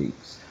 2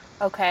 weeks.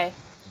 Okay.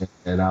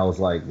 And I was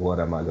like, what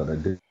am I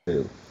going to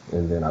do?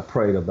 And then I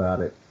prayed about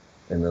it,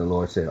 and the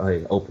Lord said,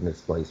 hey, open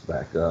this place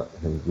back up.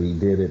 And we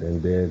did it,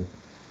 and then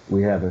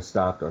we haven't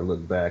stopped or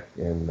looked back.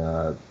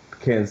 And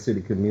Kansas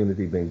City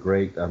community been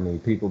great. I mean,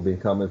 people been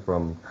coming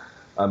from,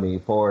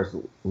 far as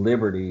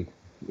Liberty,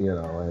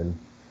 and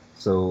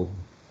so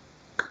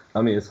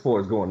as far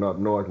as going up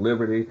north,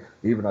 Liberty,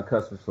 even our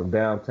customers from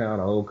downtown,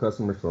 our old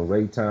customers from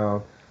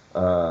Raytown,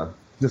 uh,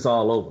 just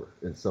all over.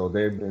 And so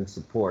they've been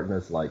supporting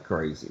us like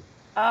crazy.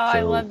 Oh, I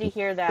So love to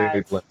hear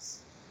very that. blessed.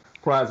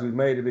 Surprised we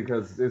made it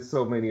because there's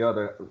so many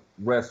other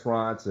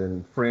restaurants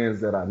and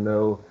friends that I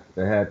know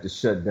that had to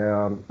shut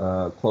down,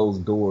 close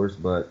doors,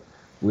 but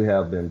we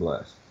have been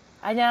blessed.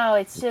 I know.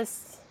 It's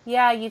just,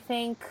 yeah, you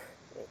think,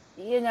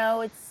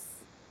 it's.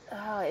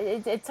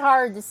 It's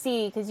hard to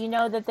see because you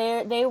know that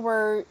they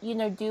were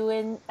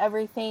doing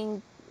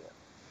everything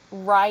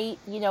right,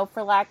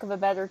 for lack of a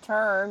better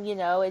term.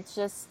 It's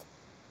just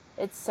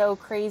it's so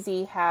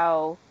crazy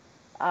how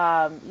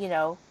you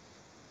know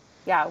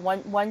yeah,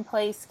 one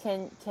place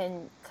can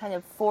kind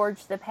of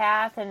forge the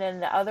path, and then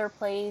the other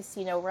place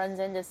runs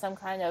into some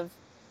kind of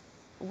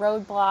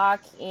roadblock,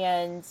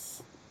 and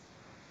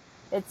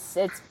it's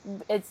it's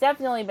it's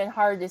definitely been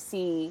hard to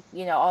see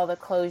all the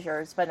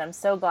closures, but I'm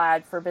so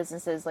glad for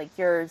businesses like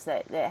yours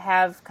that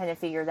have kind of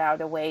figured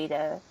out a way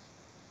to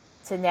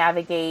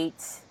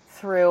navigate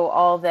through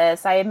all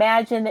this. I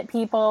imagine that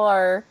people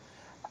are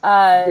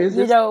Is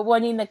this?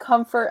 wanting the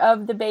comfort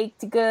of the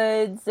baked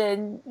goods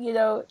and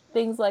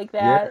things like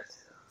Yes.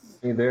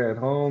 that. They're at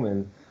home,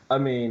 and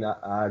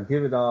I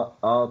give it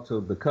all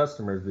to the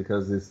customers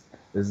because it's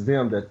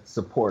them that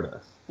support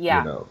us.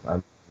 Yeah.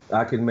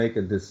 I can make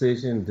a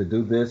decision to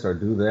do this or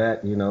do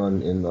that, and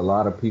a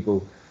lot of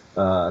people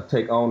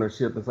take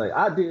ownership and say,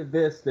 I did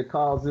this that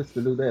caused this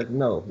to do that.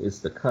 No, it's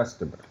the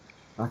customer.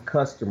 Our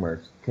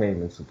customers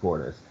came and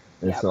support us,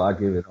 and Yep. so I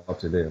give it all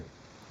to them.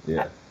 I,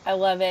 Yeah. I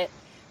love it.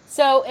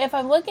 So if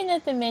I'm looking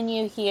at the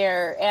menu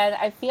here, and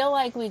I feel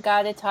like we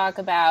got to talk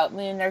about, I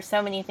mean, there's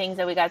so many things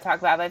that we got to talk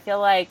about, but I feel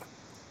like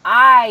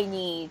I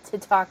need to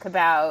talk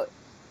about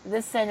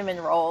the cinnamon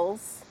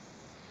rolls,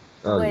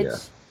 Oh yeah.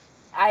 which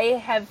I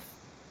have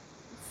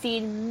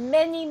seen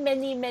many,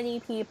 many, many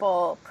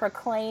people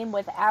proclaim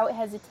without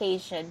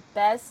hesitation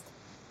best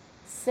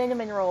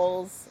cinnamon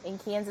rolls in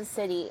Kansas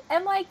City.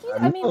 And I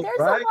I mean, know, there's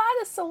a right?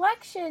 lot of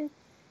selection.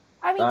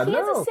 I mean, I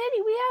Kansas know.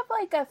 City, we have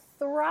like a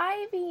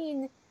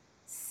thriving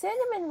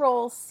cinnamon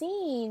roll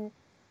scene.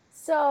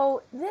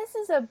 So this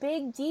is a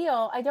big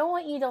deal. I don't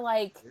want you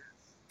to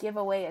give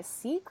away a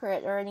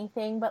secret or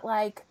anything, but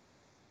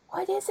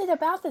what is it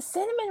about the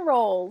cinnamon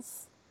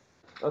rolls?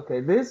 Okay,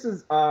 this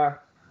is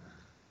our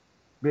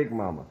Big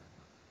Mama.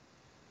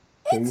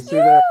 Can you It's see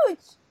that? huge.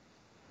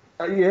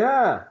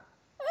 Yeah.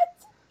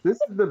 This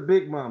is the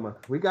Big Mama.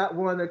 We got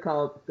one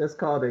that's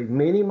called a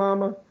Mini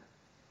Mama,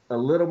 a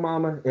Little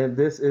Mama, and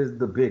this is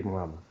the Big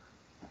Mama.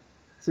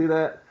 See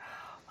that?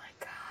 Oh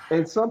my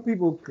And god. some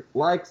people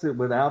likes it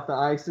without the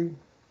icing,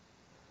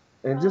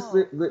 and just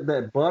Oh.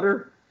 that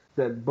butter.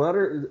 That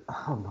butter is,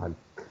 oh my.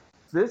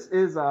 This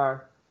is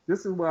our.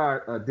 This is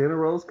where our dinner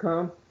rolls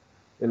come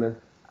in the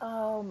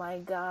Oh my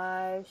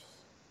gosh.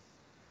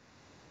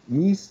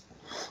 yeast.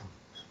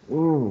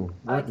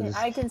 I can just.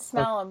 I can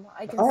smell them.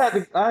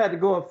 I had to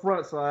go up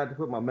front, so I had to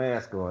put my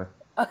mask on.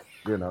 Okay.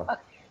 You know.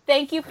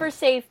 Thank you for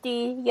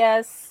safety.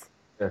 Yes.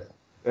 Yes.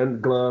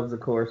 And gloves, of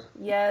course.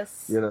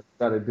 Yes.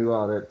 Got to do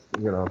all that.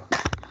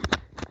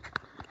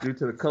 Due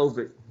to the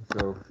COVID.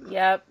 So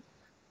Yep.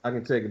 I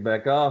can take it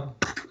back off.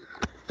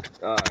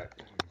 All right.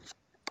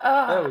 There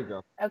Ugh. we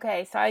go.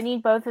 Okay, so I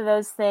need both of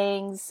those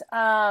things.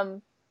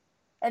 And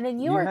then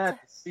you You were had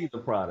to see the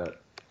product.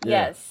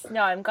 Yeah. yes.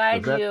 No, I'm glad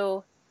Was that?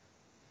 you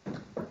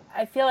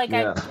I feel like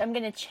Yeah. I'm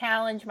going to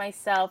challenge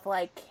myself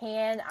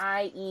can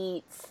I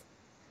eat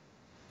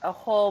a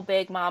whole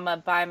Big Mama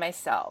by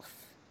myself?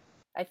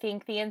 I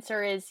think the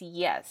answer is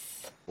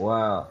yes.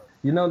 Wow.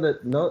 You know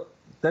that no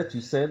that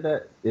you said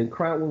that in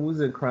Crown when we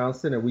was in Crown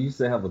Center, we used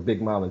to have a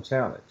Big Mama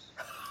challenge.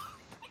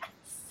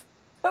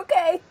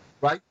 Okay.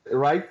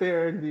 Right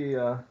there in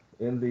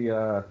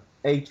the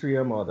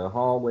atrium or the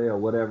hallway or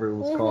whatever it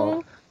was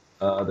called,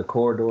 Mhm. the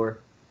corridor,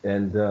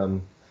 and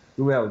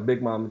we would have a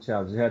Big Mama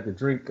challenge. You had to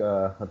drink,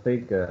 I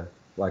think,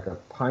 like a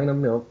pint of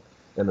milk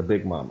and a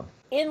Big Mama.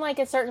 in like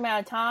a certain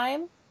amount of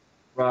time?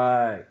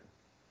 Right.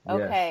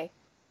 Yes. Okay.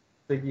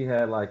 I think you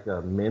had like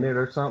a minute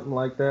or something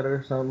like that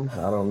or something.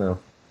 I don't know.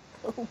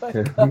 Oh my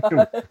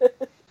God.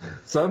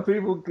 Some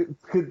people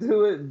could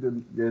do it,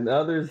 and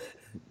others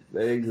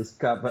they just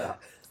cop out.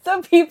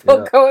 Some people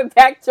Yeah, going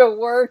back to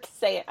work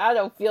saying, I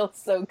don't feel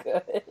so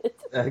good.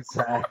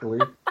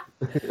 exactly.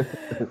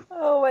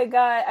 Oh my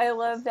God, I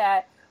love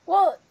that.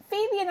 Well,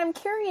 Fabian, I'm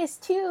curious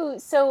too.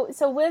 So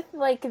with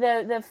like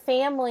the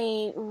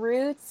family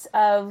roots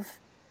of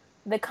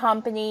the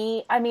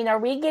company, I mean, are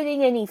we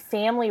getting any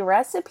family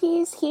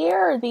recipes here?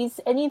 Are these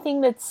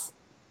anything that's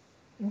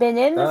been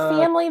in the Uh,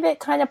 family that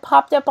kind of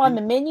popped up on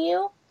the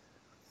menu?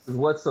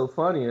 what's so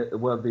funny?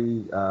 Well,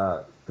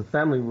 the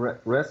family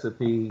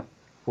recipe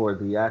for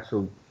the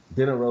actual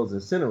dinner rolls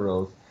and center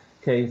rolls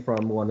came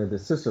from one of the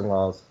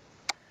sister-in-law's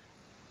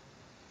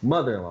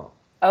mother-in-law.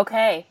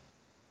 Okay.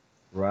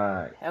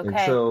 Right. And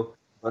Okay. so,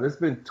 but it's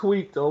been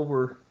tweaked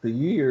over the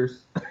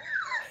years.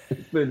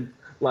 It's been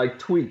like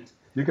tweaked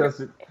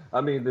because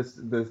I mean,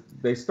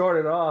 they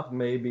started off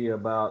maybe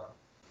about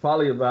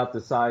probably about the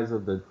size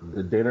of the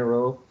dinner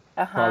roll,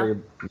 Uh-huh.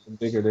 probably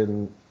bigger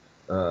than.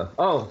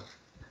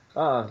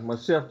 Oh, my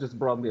chef just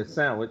brought me a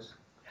sandwich,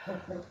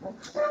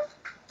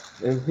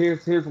 and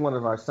here's one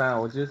of our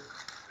sandwiches.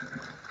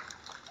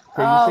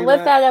 Can you Oh, see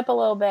lift that? that up a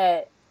little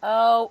bit.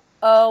 Oh,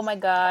 oh my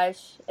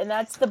gosh. And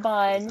that's the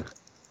bun.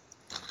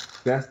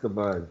 That's the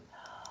bun.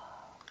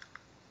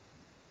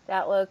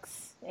 That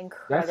looks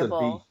That's a beef.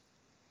 incredible.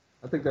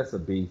 I think that's a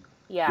beef.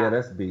 Yeah, Yeah.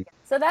 that's beef.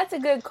 So that's a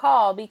good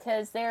call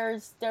because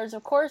there's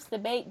of course the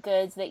baked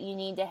goods that you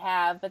need to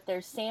have, but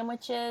there's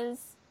sandwiches.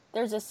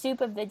 There's a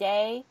soup of the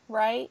day,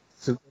 right?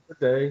 Soup of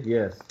the day.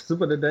 Yes,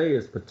 soup of the day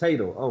is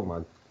potato. Oh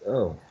my.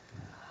 Oh.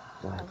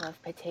 I Wow.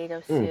 love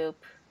potato Mm,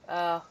 soup.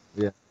 Oh,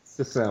 yeah, it's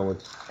a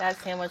sandwich. that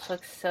sandwich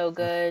looks so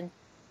good.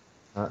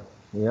 Uh,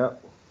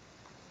 yep.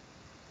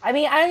 I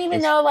mean, I don't even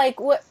It's, know like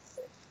what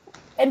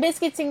and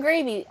biscuits and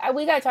gravy.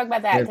 We got to talk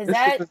about that and cuz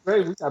biscuits that and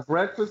gravy. We got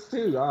breakfast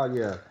too. Oh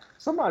yeah.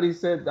 Somebody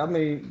said. I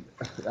mean,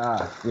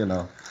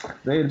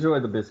 they enjoy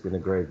the biscuit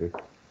and gravy.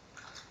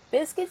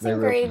 biscuits They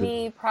and really do.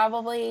 gravy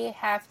probably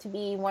have to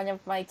be one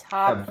of my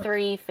top Uh,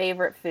 3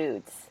 favorite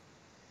foods.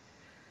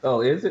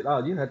 oh, is it?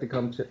 Oh, you had to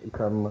come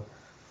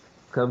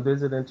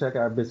visit and check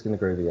our biscuit and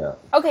gravy out.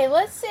 Okay,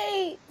 let's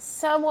say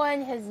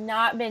someone has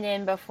not been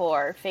in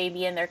before,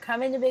 Fabian. They're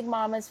coming to Big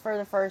Mama's for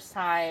the first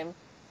time.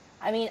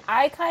 I mean,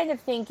 I kind of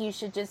think you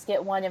should just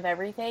get one of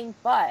everything,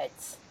 but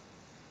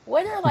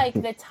what are like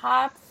the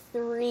top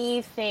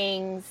 3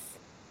 things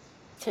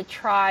to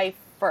try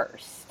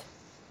first?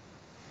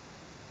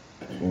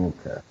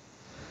 Okay.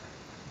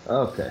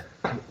 Okay.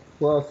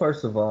 Well,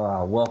 first of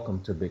all,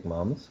 welcome to Big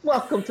Mamas.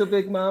 Welcome to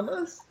Big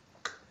Mamas.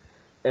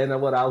 And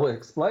what I would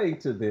explain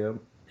to them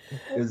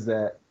is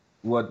that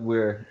what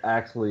we're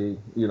actually,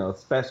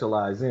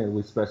 specialize in,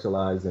 we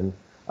specialize in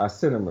our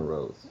cinnamon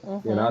rolls.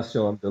 And Mm-hmm. I'll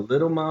show them the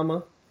little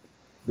mama,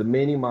 the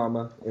mini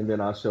mama, and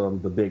then I'll show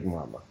them the big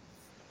mama.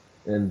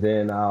 And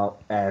then I'll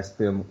ask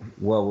them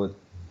what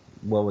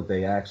would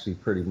they actually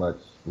pretty much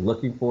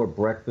looking for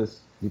breakfast,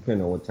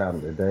 depending on what time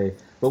of the day.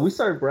 But we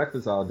serve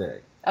breakfast all day.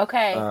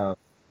 Okay. Um,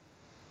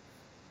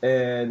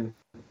 and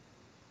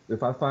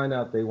if I find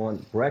out they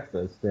want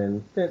breakfast,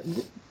 then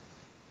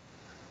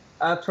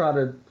I try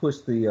to push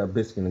the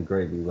biscuit and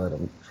gravy. Let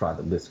them try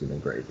the biscuit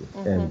and gravy.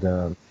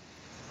 Mm-hmm.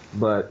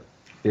 But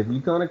if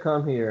you're gonna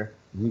come here,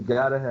 you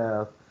gotta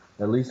have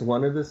at least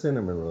one of the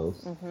cinnamon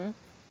rolls. Mm-hmm.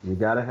 You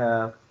gotta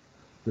have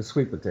the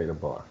sweet potato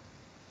bar,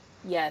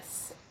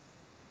 Yes.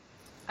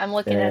 I'm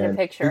looking at a and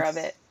picture of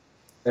it.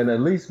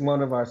 at least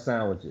one of our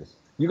sandwiches.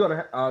 You're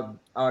gonna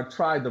I'll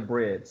try the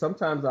bread.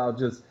 Sometimes I'll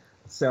just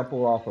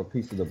sample off a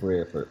piece of the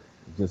bread for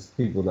just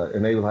people that,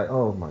 and they were like,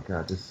 "Oh my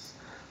God, this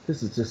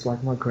is just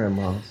like my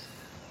grandma's."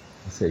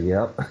 I said,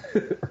 "Yep."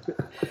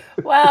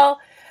 Well,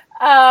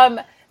 um,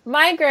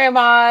 my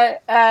grandma,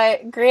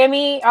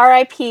 Grammy,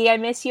 R.I.P. I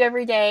miss you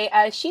every day.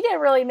 She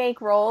didn't really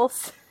make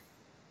rolls,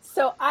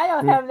 so I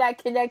don't have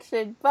that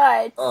connection.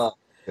 Oh,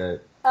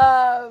 okay.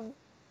 Um,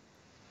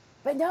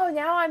 but no,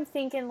 now I'm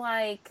thinking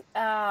like,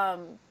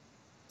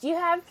 do you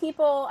have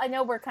people? I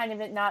know we're kind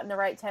of not in the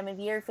right time of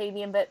year,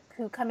 Fabian, but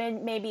who come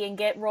in maybe and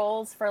get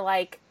rolls for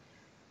like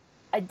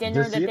a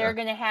dinner This that year. they're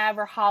gonna have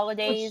or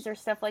holidays or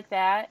stuff like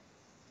that.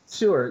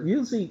 Sure.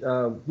 Usually,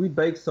 we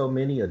bake so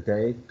many a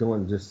day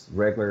during just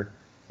regular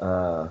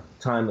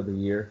time of the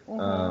year.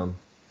 Mm-hmm.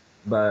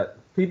 But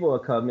people will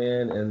come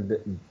in,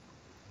 and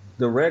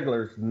the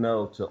regulars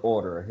know to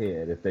order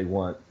ahead if they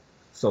want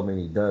so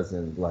many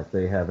dozen, like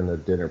they having a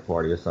dinner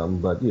party or something.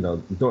 But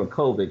during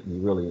COVID, you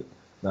really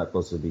not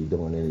supposed to be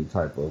doing any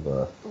type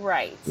of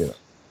Right.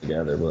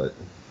 together, but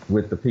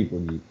with the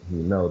people you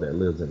know that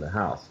lives in the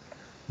house.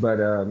 But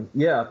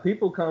yeah,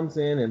 people comes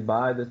in and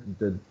buy the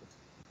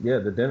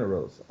dinner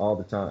rolls all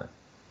the time.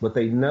 But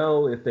they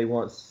know if they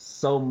want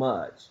so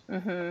much,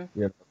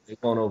 Mm-hmm. they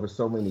want over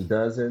so many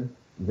dozen,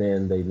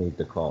 then they need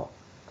to call.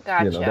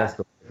 That's Gotcha.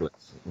 the place.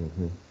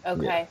 Yeah.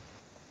 Okay.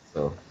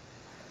 So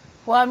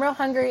Well, I'm real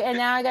hungry, and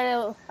now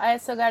I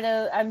also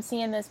gotta. I'm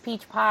seeing this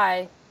peach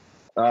pie.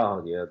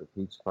 Oh yeah, the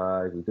peach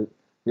pie. We do.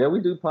 Yeah,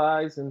 we do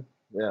pies, and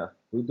yeah,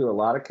 we do a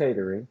lot of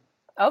catering.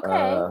 Okay.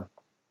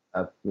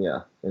 Uh,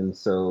 yeah, and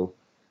so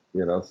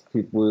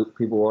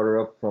people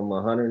order up from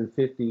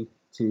 150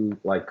 to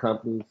like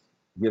companies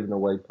giving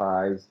away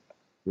pies.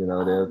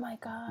 Oh They'll my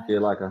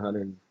get gosh. like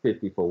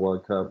 150 for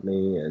one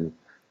company and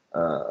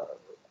uh,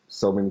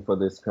 so many for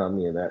this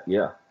company and that.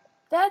 Yeah,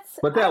 That's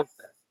but I that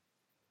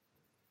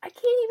I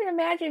can't even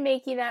imagine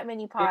making that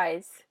many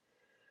pies.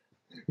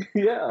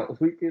 yeah,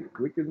 we could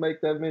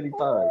make that many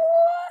pies. What?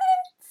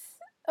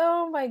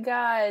 Oh my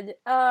god.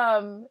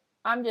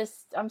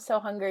 I'm so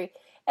hungry.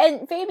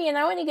 And Fabian,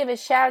 I want to give a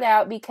shout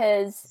out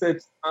because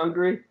Since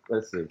hungry,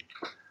 let's see.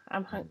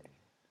 I'm hungry.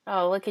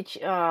 Oh, look at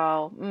you.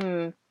 Oh,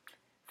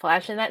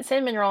 flashing that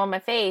cinnamon roll in my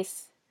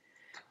face.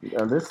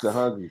 Now, this is the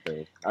hungry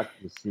thing. I can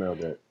just smell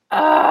that.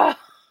 Ah,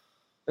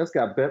 That's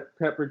got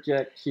pepper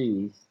jack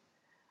cheese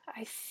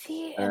I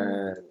see. And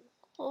and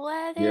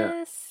yeah.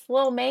 lettuce,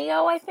 little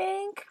mayo, I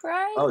think,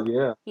 right? Oh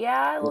yeah.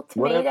 Yeah, a little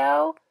Whatever.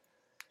 tomato.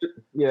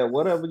 Yeah,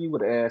 whatever you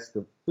would ask.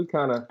 We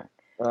kind of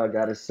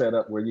got it set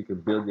up where you can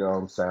build your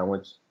own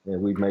sandwich,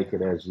 and we make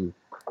it as you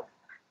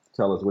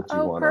tell us what you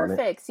Oh, want on it.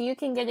 perfect. So you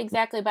can get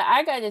exactly, but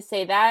I gotta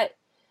say that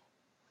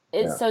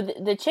is Yeah. so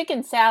the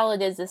chicken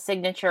salad is a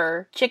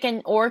signature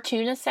chicken or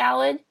tuna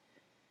salad.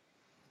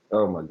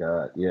 Oh my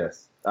God.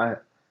 Yes. I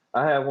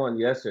had one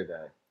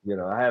yesterday.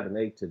 I haven't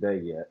ate today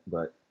yet,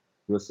 but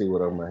we'll see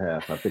what I'm gonna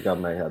have. I think I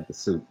may have the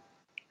soup.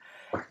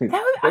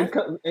 That would, and,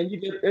 and you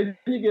get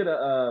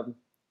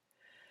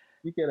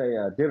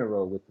a dinner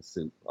roll with the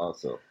soup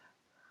also.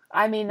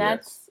 I mean, Yes.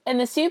 that's and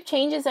the soup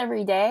changes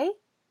every day.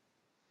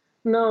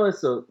 No,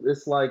 it's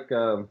like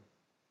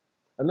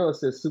I know it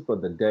says soup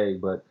of the day,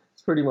 but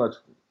it's pretty much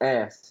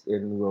asked,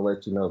 and we'll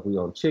let you know if we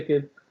on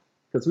chicken,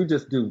 because we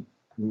just do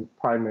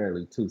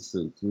primarily two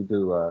soups. We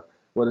do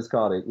what is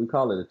called we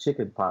call it a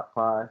chicken pot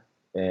pie,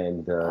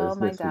 and Oh it's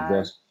my mixed with god.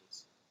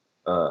 vegetables,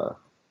 uh,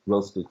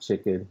 roasted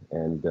chicken,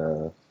 and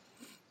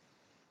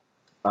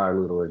our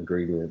little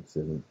ingredients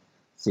and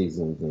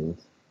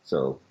seasonings.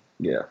 So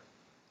yeah,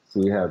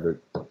 so we have the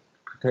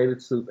potato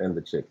soup and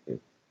the chicken.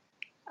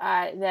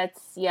 That's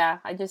yeah.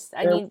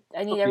 I And need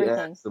we'll be adding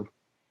everything. some.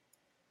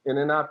 And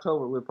in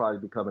October, we'll probably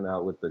be coming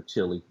out with the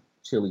chili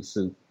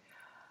soup.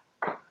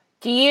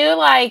 Do you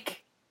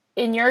like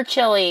in your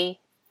chili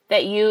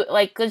that you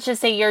like? Let's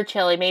just say your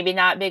chili, maybe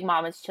not Big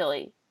Mama's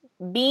chili.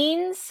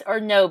 Beans or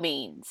no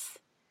beans?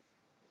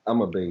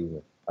 I'm a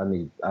bean.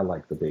 I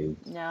like the beans.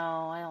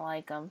 No, I don't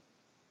like them.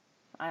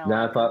 I don't Now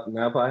like them.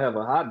 if I have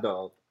a hot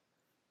dog,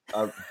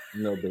 I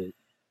no beans,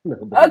 no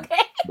beans.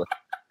 Okay, But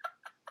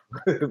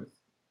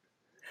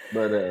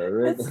but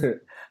it's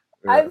regular,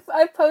 yeah,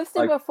 I've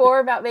posted like before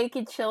about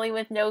making chili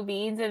with no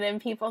beans, and then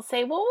people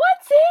say, "Well,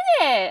 what's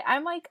in it?"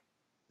 I'm like,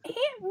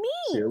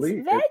 meat,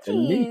 chili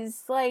and meat.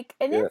 veggies, like,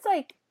 and Yeah, it's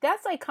like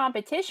that's like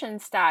competition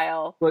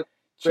style. but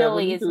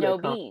when Chili you is do no that,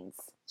 beans.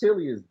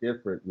 chili is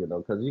different,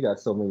 because you got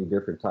so many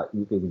different types.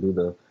 You can do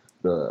the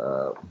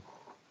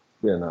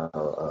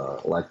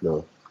like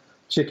the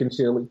chicken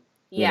chili.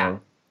 You Yeah,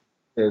 know,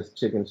 there's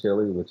chicken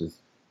chili, which is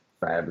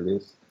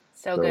fabulous.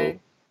 so So. good.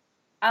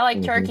 I like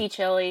hmm turkey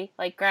chili,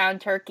 like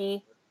ground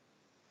turkey.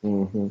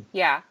 hmm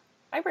Yeah,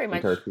 I pretty And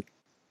much. turkey.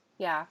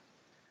 Yeah,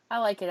 I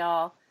like it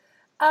all.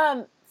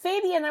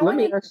 Fabian, I Let want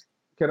me to. ask.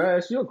 Can I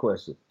ask you a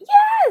question?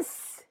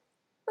 Yes,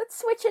 let's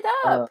switch it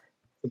Uh, up.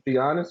 to be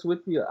honest with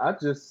you, I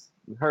just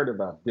heard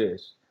about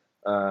Dish.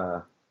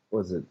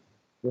 Was it?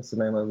 What's the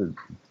name of it?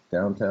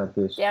 Downtown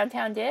Dish.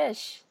 Downtown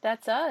Dish.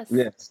 That's us.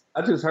 Yes,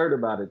 I just heard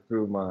about it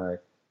through my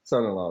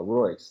son-in-law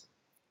Royce,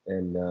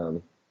 and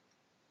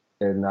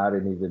I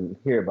didn't even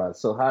hear about it.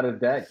 So how did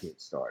that get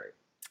started?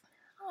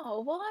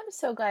 Oh, well, I'm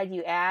so glad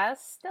you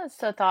asked. That was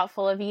so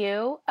thoughtful of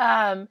you.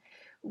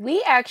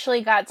 We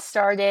actually got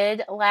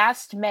started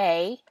last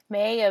May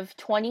of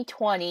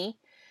 2020.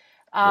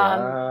 Um,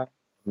 Wow,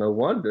 no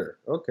wonder.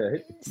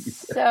 Okay.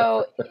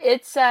 so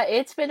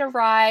it's been a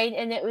ride,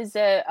 and it was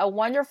a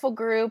wonderful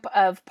group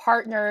of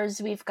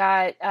partners. We've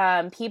got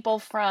people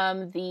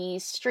from the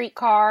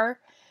streetcar,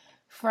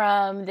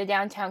 from the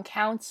downtown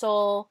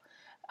council,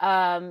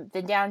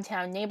 the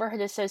downtown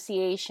neighborhood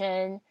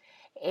association,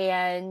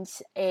 and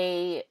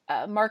a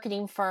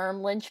marketing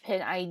firm,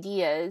 Lynchpin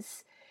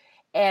Ideas.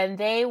 And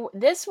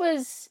this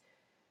was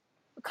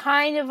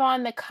kind of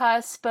on the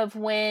cusp of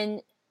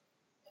when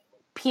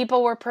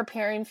people were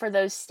preparing for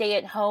those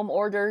stay-at-home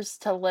orders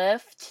to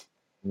lift.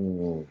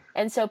 Mm,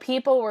 And so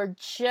people were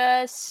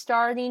just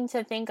starting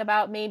to think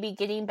about maybe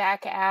getting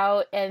back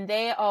out, and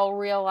they all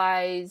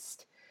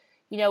realized,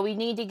 we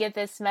need to get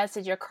this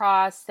message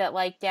across that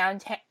like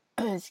downtown,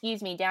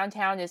 excuse me,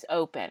 downtown is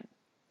open.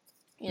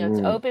 It's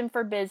mm, open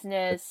for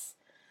business.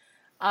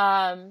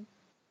 Um,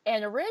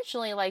 and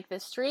originally, like the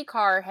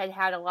streetcar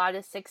had a lot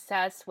of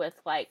success with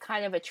like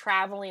kind of a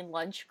traveling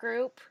lunch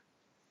group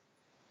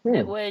that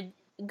mm, would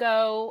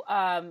go,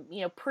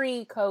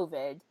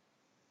 pre-COVID.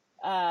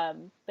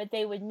 But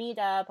they would meet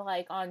up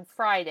like on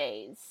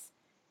Fridays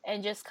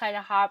and just kind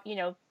of hop,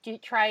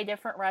 try a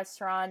different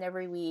restaurant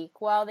every week.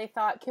 Well, they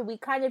thought, could we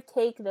kind of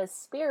take the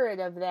spirit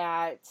of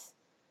that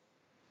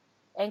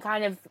and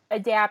kind of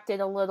adapt it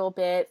a little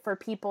bit for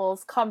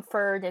people's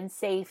comfort and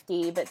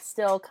safety, but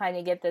still kind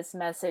of get this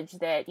message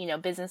that,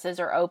 businesses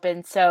are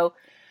open. So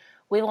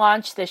we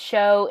launched the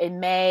show in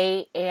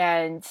May,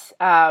 and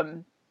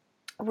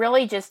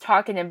really just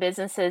talking to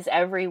businesses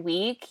every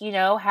week,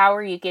 how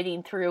are you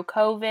getting through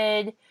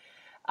COVID?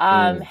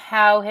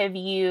 How have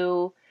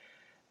you,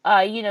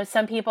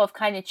 some people have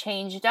kind of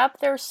changed up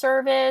their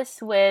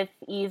service with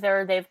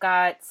either they've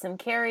got some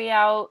carry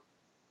out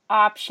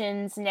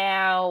options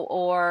now,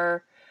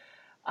 or,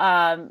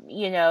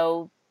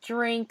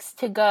 drinks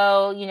to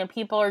go.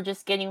 People are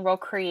just getting real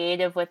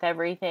creative with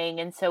everything.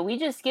 And so we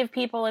just give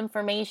people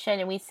information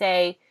and we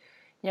say,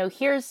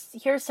 here's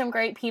some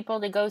great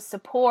people to go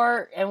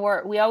support. And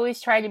we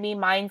always try to be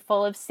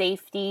mindful of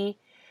safety.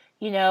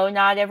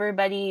 Not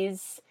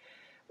everybody's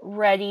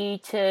ready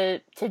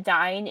to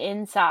dine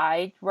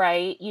inside,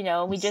 right?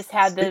 We just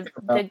had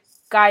the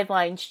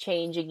guidelines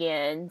change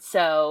again.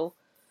 So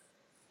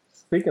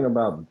speaking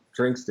about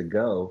drinks to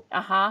go,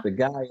 uh-huh. the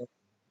guy,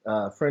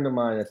 a friend of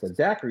mine at the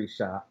daiquiri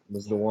shop,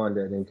 was the one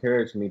that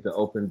encouraged me to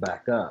open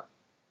back up.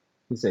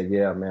 He said,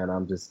 "Yeah, man,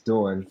 I'm just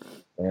doing,"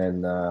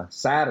 and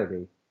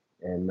Saturday,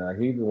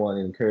 and he's the one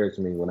that encouraged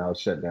me when I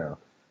was shut down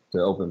to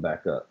open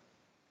back up.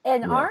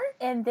 And Yeah.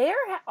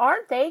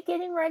 aren't they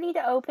getting ready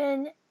to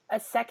open a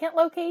second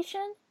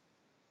location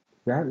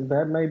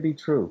That may be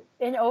true.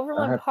 in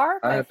Overland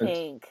Park? I haven't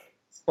think.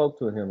 spoke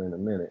to him in a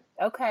minute.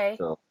 Okay.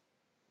 So,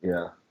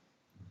 yeah,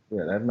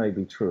 that may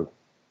be true.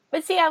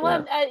 But see, I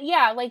love,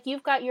 like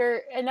you've got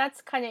and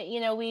that's kind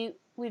of,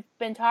 we've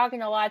been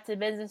talking a lot to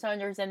business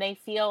owners, and they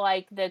feel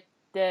like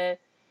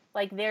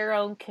like their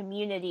own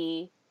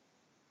community,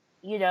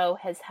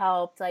 has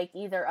helped, like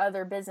either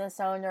other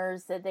business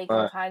owners that they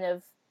can kind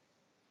of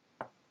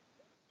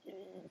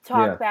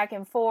talk back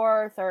and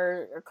forth,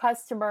 or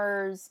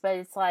customers, but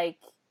it's like,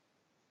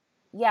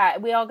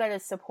 we all got to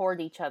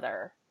support each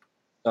other.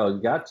 Oh,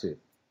 you got to,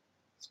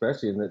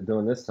 especially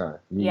during this time.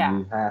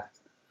 You have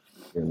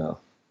to,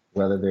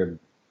 whether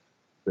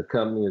the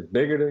company is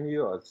bigger than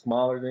you or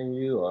smaller than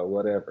you or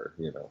whatever,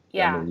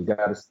 Yeah. I mean, you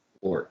got to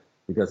support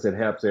because it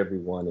helps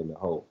everyone in the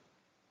whole.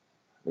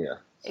 Yeah.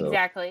 So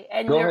exactly.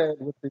 And go ahead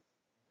with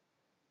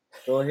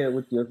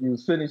your. If you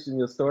was finishing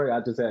your story, I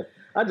just had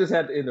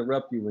to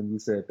interrupt you when you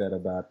said that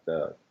about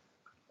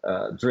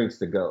drinks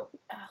to go.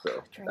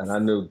 So, and I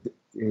knew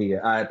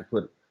I had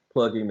to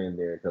plug him in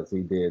there because he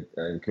did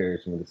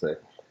encourage me to say,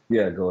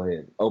 "Yeah, go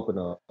ahead,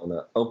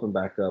 open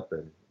back up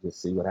and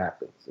just see what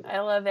happens." I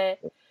love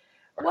it.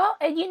 Well,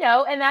 and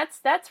and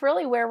that's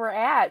really where we're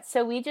at.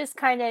 So we just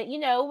kind of,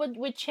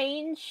 would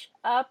change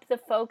up the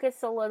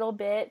focus a little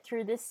bit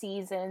through the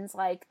seasons.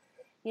 Like,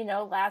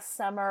 last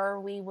summer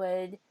we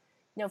would,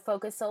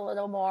 focus a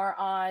little more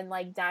on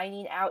like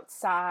dining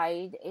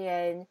outside,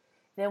 and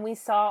then we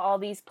saw all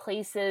these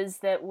places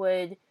that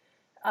would,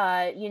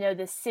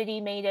 the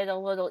city made it a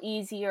little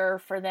easier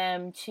for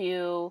them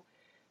to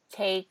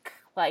take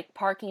like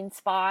parking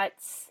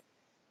spots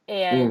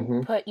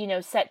and put,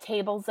 set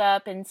tables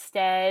up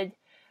instead.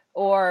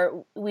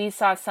 Or we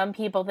saw some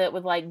people that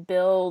would like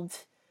build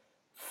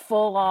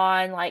full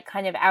on like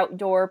kind of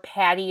outdoor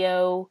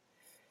patio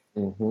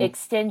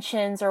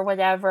extensions or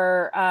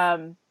whatever.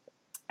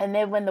 And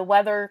then when the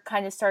weather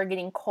kind of started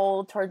getting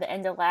cold toward the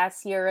end of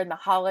last year and the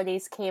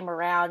holidays came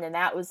around and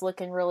that was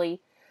looking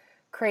really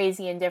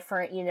crazy and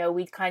different,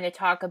 we'd kind of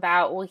talk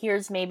about, well,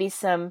 here's maybe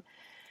some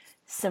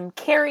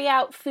carry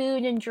out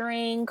food and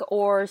drink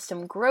or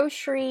some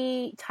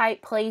grocery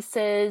type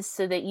places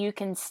so that you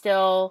can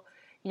still,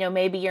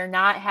 maybe you're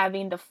not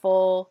having the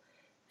full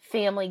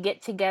family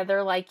get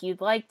together like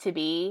you'd like to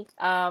be,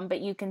 but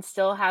you can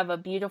still have a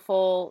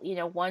beautiful,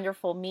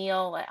 wonderful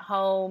meal at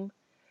home.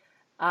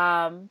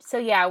 So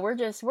yeah, we're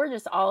just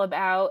all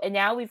about, and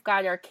now we've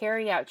got our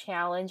carry out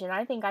challenge, and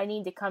I think I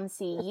need to come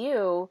see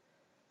you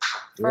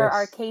for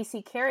our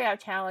Casey Carryout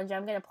Challenge.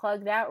 I'm going to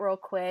plug that real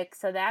quick.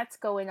 So that's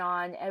going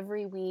on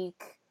every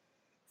week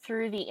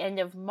through the end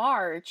of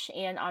March.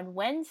 And on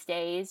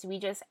Wednesdays, we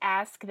just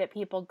ask that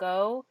people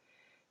go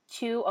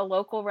to a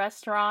local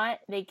restaurant.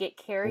 They get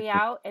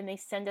carryout and they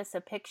send us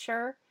a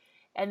picture.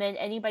 And then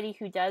anybody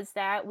who does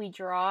that, we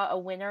draw a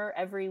winner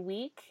every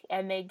week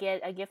and they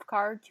get a gift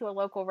card to a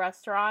local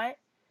restaurant.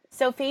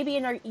 So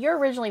Fabian, you're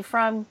originally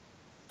from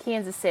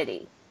Kansas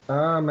City.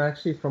 I'm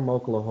actually from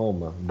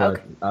Oklahoma,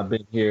 but I've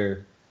been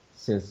here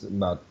since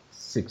about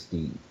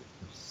 68,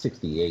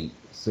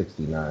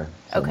 69,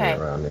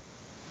 somewhere around there.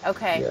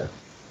 Okay. Yeah.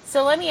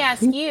 So let me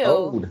ask you.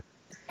 Old.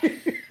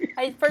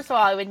 First of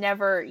all, I would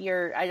never.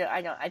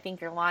 I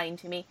think you're lying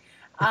to me.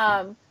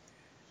 We're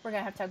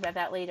gonna have to talk about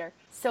that later.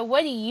 So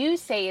what do you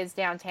say is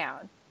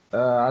downtown?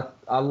 When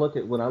I look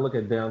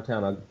at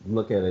downtown, I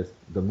look at it as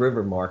the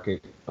River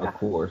Market, of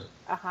course.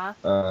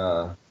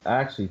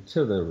 Actually,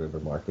 to the River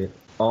Market,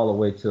 all the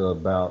way to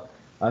about,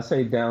 I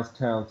say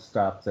downtown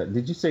stops at,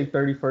 did you say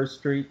 31st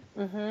Street?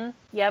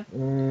 Yep.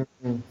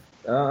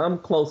 I'm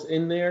close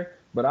in there,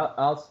 But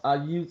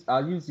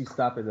I'll usually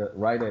stop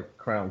right at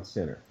Crown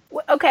Center.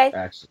 Okay.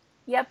 Actually,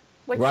 Yep.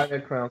 Which? right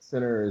at Crown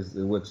Center is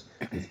which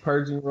is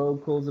Pershing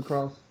Road pulls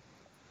across.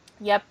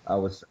 Yep. I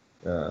was,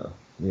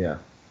 yeah,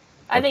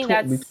 I think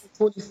between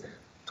that's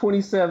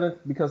 27th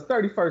because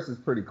 31st is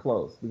pretty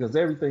close because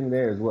everything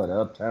there is what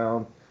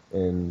uptown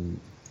and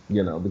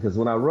because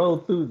when I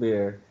rode through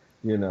there,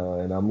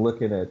 and I'm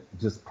looking at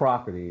just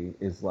property,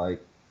 it's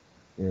like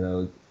you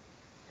know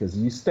because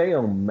you stay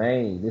on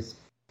Main, it's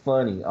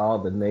funny all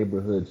the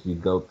neighborhoods you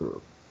go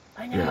through,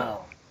 I you know.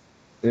 know.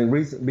 And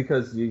recent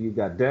because you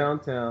got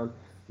downtown,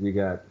 you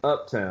got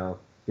uptown,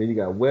 then you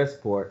got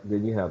Westport,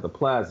 then you have the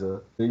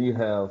Plaza, then you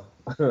have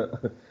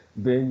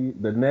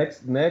the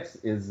next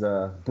is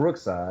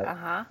Brookside,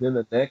 Uh-huh. then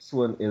the next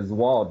one is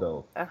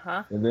Waldo,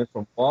 Uh-huh. and then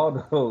from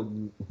Waldo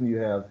you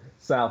have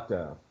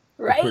Southtown,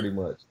 Right? pretty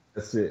much.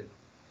 That's it.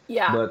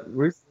 Yeah. But the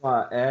reason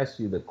why I asked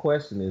you the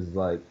question is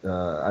like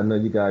I know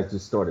you guys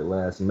just started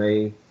last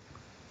May.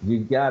 You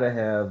gotta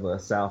have a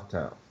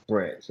Southtown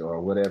branch or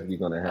whatever you're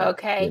gonna have.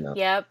 Okay. Yep.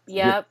 Get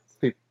Yep.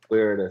 people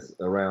aware that's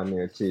around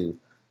there too.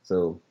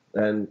 So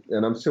and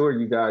I'm sure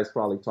you guys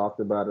probably talked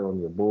about it on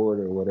your board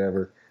or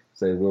whatever.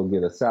 Say we'll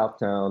get a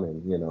Southtown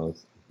and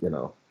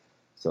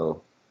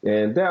so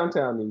and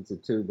downtown needs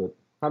it too. But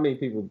how many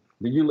people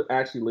do you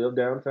actually live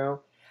downtown?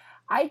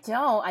 I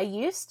don't. I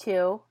used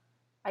to.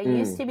 I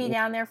used to be Mm.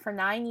 down there for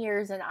 9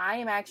 years, and I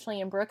am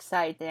actually in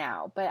Brookside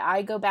now. But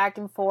I go back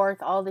and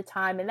forth all the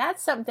time, and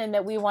that's something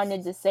that we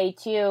wanted to say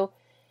too.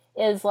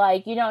 Is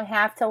like you don't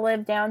have to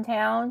live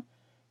downtown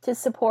to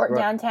support Right.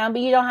 downtown,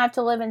 but you don't have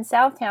to live in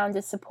Southtown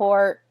to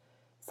support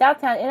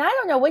Southtown. And I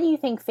don't know, what do you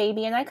think,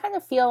 Fabian? I kind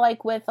of feel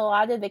like with a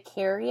lot of the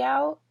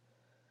carryout,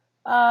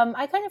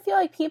 I kind of feel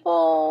like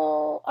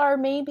people are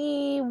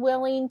maybe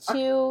willing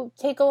to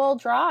take a little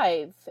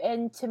drive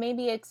and to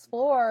maybe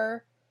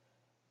explore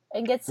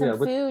and get some Yeah,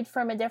 but food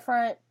from a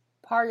different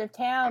part of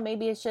town.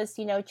 Maybe it's just,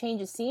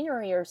 change of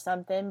scenery or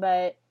something,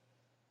 but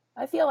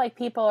I feel like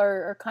people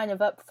are kind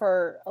of up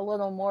for a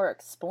little more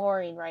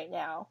exploring right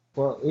now.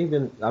 well,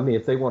 even I mean,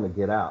 if they want to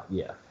get out,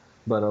 yeah.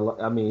 But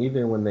I mean,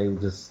 even when they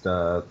just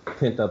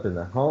pent up in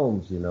their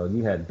homes,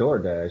 you had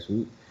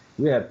DoorDash.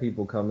 We had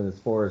people coming as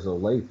far as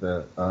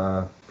Olathe,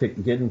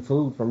 getting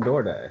food from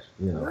DoorDash.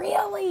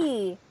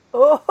 Really? Yeah.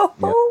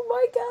 Oh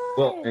my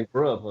Well, God. and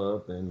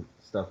Grubhub and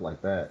stuff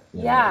like that.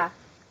 Yeah.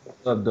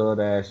 Grubhub,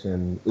 DoorDash,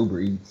 and Uber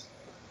Eats.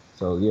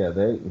 So yeah,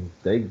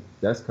 they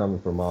that's coming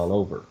from all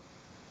over.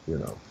 Yeah,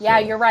 So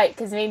you're right.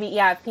 Because maybe,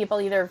 yeah, people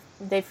either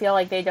they feel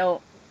like they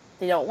don't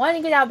want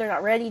to get out, they're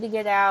not ready to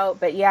get out,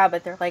 but yeah,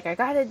 but they're like, I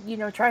gotta,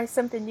 try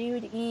something new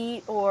to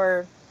eat,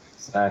 or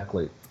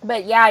exactly.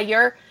 but yeah,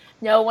 you're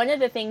no, one of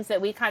the things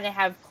that we kind of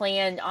have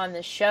planned on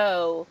the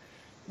show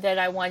that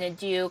I want to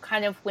do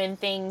kind of when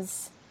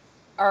things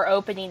are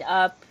opening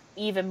up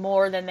even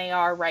more than they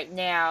are right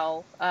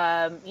now,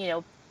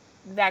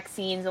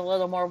 vaccines a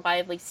little more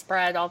widely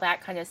spread, all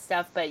that kind of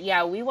stuff. But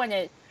yeah, we want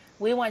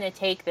to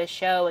take the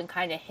show and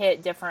kind of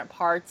hit different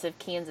parts of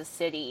Kansas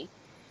City,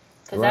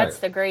 because Right. that's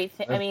the great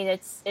thing. I mean,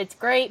 it's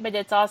great, but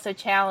it's also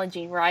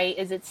challenging, right?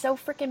 Is it so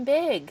freaking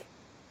big?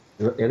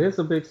 It is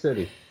a big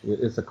city.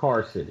 It's a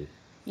car city.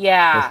 That's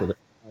Yeah. what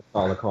I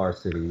call a car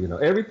city.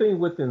 Everything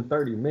within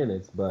 30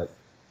 minutes, but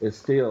it's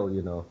still,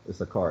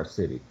 it's a car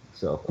city.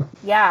 So,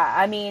 Yeah,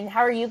 I mean,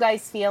 how are you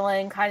guys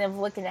feeling? Kind of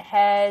looking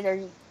ahead? Are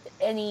you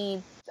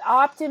any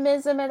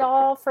optimism at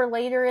all for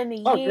later in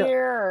the oh yeah,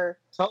 year? Or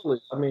totally.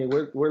 I mean,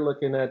 we're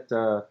looking at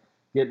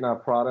getting our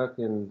product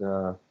and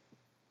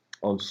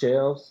on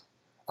shelves.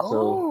 So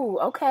oh,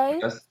 okay.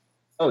 that's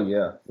oh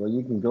yeah. Well,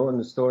 you can go in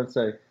the store and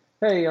say,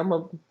 "Hey,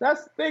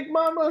 that's Big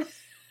Mama.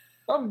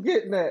 I'm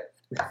getting that."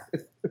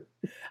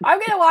 I'm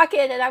gonna walk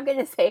in and I'm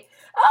gonna say,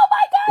 "Oh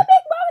my God,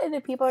 Big Mom!" And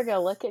then people are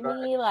gonna look at Right.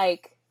 me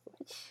like,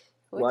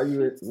 "Which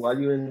she?" While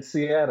you in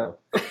Seattle?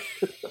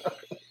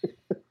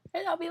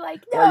 And I'll be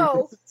like, Why you in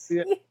 "No,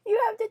 Seattle?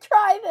 you have to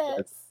try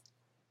this."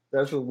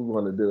 That's what we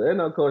want to do,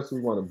 and of course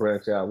we want to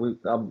branch out.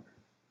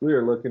 We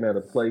are looking at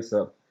a place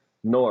up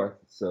north,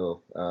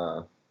 so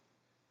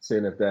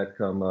seeing if that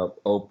come up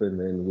open,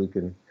 then we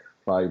can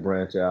probably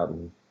branch out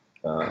and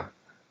uh,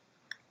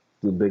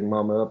 do Big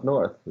Mama up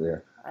north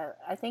there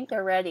I think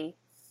they're ready.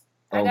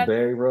 I on got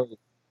Berry Road.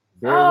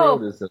 Berry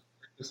Road oh is a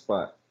good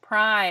spot.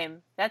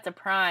 prime. That's a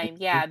prime.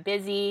 Mhm. Yeah,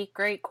 busy,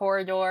 great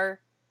corridor.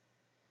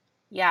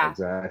 Yeah,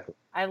 Exactly.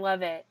 I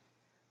love it.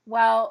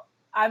 Well,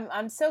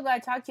 I'm so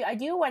glad to talk to you. I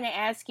do want to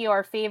ask you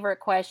our favorite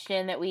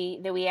question that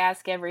we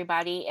ask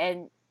everybody.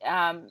 And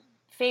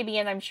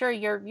Fabian, I'm sure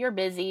you're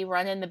busy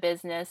running the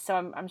business, so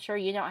I'm sure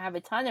you don't have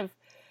a ton of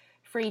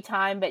free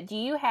time. But do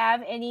you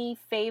have any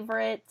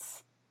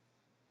favorites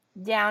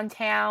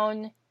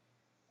downtown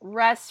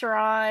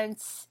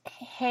restaurants,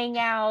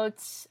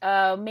 hangouts,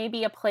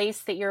 maybe a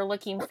place that you're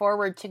looking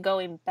forward to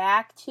going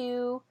back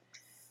to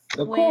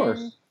Of when?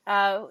 course,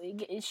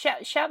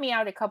 Shout me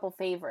out a couple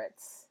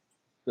favorites.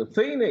 the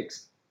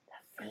Phoenix.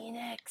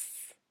 Phoenix.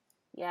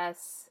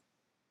 Yes,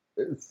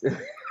 It's-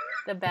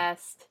 the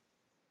best.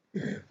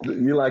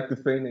 you like the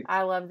Phoenix?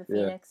 I love the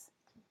Yeah. Phoenix.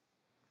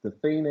 the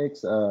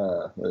Phoenix.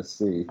 Let's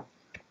see,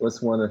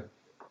 what's one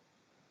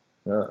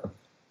of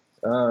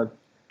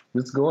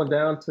just going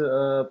down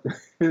to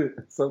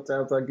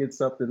sometimes I get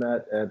something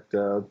at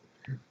the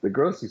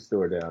grocery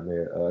store down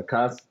there,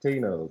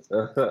 Constantino's.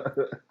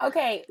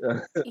 Okay,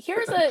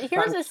 here's a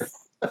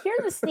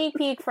sneak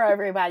peek for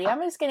everybody.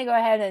 I'm just gonna go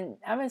ahead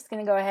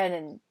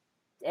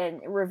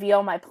and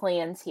reveal my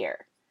plans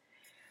here.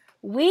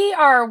 We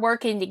are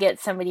working to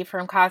get somebody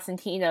from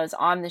Constantino's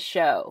on the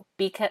show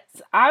because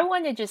I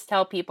want to just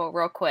tell people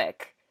real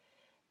quick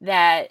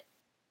that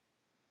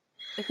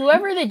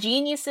whoever the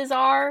geniuses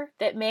are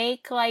that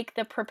make like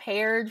the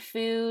prepared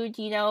food,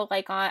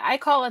 like I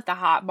call it the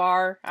hot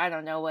bar. I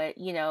don't know what,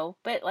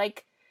 but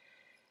like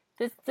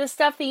the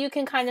stuff that you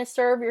can kind of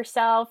serve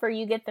yourself or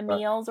you get the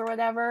meals or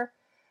whatever.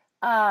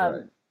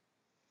 Right.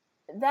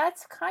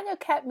 That's kind of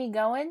kept me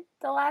going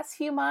the last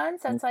few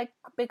months. That's like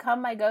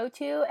become my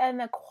go-to, and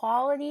the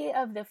quality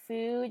of the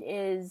food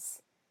is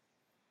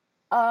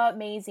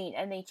amazing,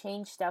 and they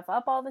change stuff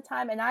up all the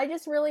time, and I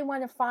just really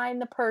want to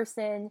find the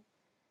person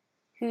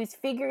who's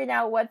figuring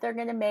out what they're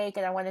going to make,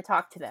 and I want to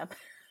talk to them.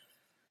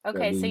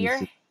 Okay, so you're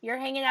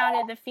hanging out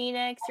at the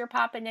Phoenix, you're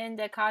popping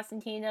into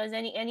Costantino's.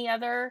 Any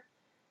other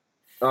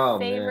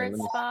favorite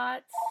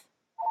spots?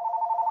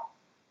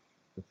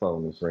 The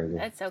phone is ringing.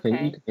 That's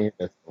okay.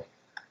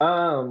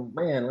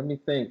 Man, let me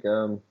think.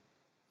 Of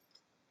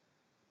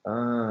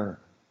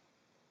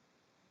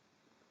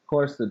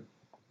course,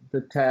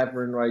 the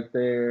tavern right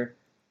there.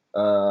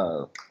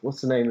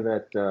 What's the name of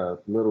that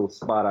little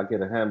spot? I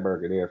get a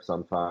hamburger there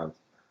sometimes.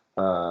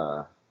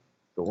 The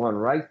one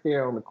right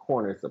there on the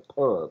corner. It's a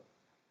pub.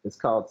 It's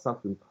called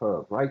something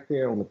Pub. Right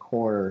there on the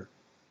corner,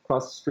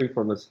 across the street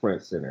from the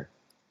Sprint Center.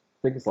 I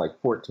think it's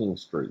like 14th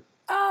Street.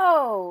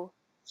 Oh.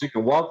 So you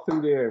can walk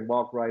through there and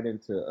walk right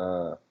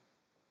into,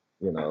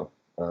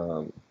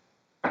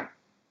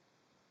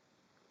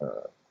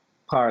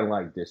 Power and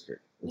Light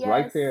District. It's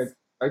right there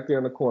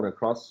in the corner,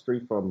 across the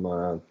street from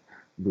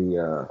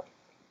the.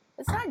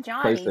 It's not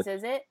Johnny's,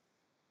 is it?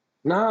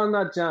 No,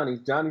 not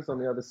Johnny's. Johnny's on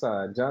the other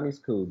side. Johnny's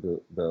cool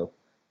though.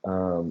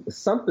 It's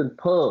something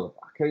Pub.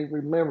 I can't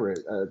remember it.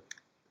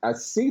 I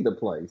see the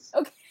place.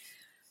 Okay.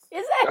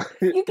 Is that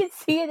you can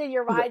see it in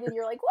your mind and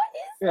you're like, what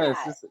is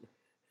that?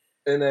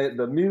 And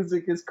the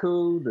music is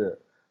cool. The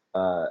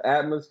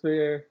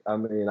atmosphere. I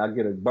mean, I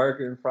get a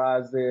burger and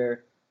fries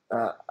there.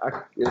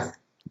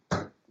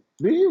 Do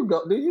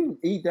you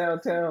eat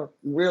downtown?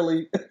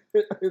 Really?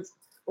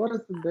 What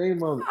is the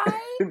name of it?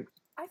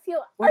 I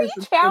feel. Are you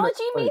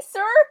challenging me,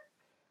 sir?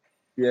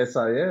 Yes,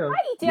 I am. I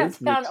eat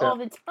downtown all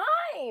the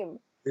time.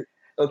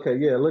 Okay,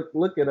 yeah.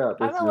 Look it up.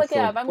 I'm gonna look it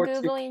up. I'm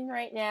Googling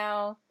right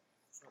now.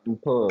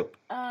 Pub.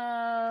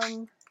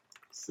 Let's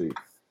see.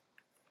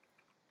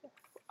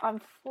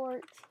 On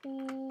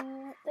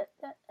 14th.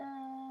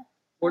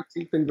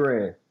 14th and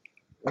Grand.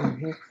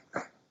 Mm-hmm.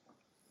 I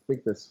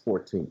think that's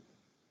 14th.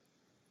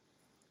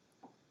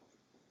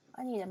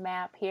 I need a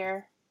map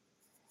here.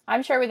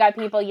 I'm sure we got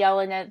people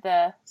yelling at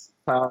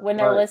when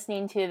they're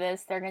listening to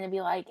this. They're going to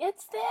be like,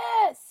 "It's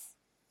this."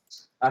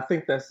 I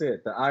think that's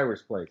it. The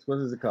Irish place. What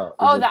is it called?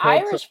 The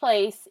Irish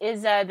place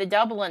is the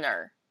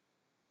Dubliner.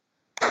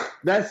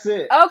 That's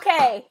it.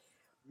 Okay.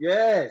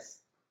 Yes.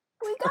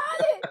 We got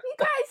it. You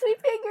guys, we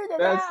figured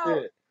it out. That's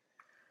it.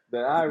 The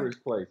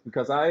Irish place,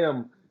 because I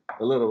am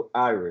a little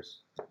Irish.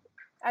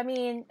 I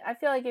mean, I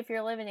feel like if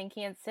you're living in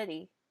Kansas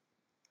City,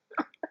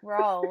 we're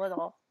all a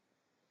little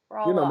my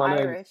Irish.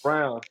 name is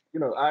Brown.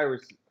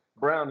 Irish.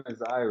 Brown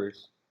is Irish.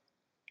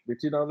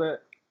 Did you know that?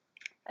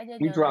 I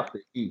did. We dropped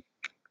the E.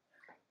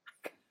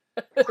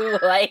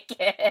 Like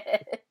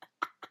it.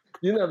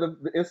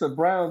 It's a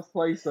Brown's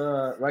place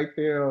right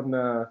there on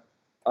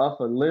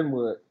off of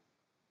Linwood,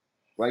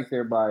 right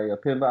there by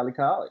Penn Valley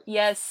College.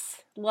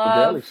 Yes, love.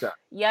 The deli shop.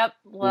 Yep,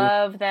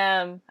 love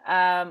them.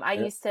 I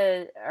used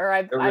to,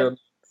 they're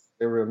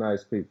real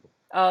nice people.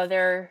 Oh,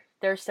 they're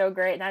so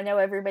great, and I know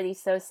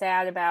everybody's so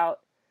sad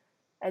about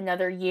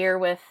another year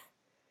with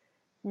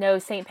no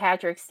St.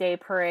 Patrick's Day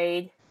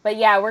parade. But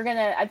yeah,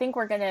 I think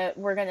we're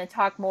gonna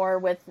talk more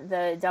with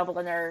the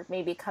Dubliner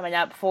maybe coming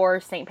up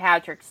for St.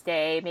 Patrick's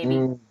Day.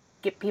 Maybe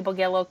get a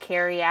little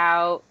carry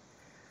out,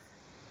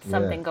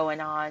 something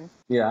going on.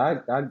 Yeah,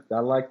 I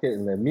like it,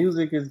 and the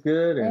music is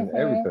good and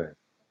everything.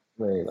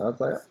 I mean, I was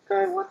like,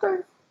 okay, what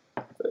the?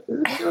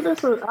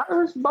 This an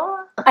Irish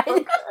bar?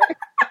 Okay.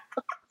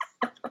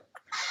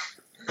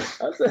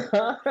 I said,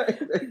 all right,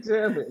 they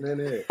jamming in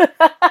here.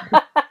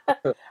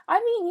 I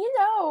mean,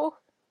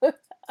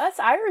 us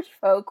Irish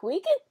folk,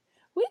 we can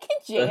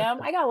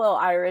jam. I got a little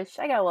Irish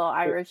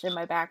in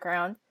my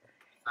background.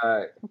 All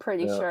right. I'm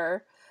pretty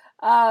sure.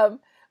 Well,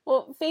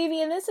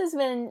 Fabian, this has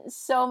been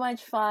so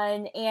much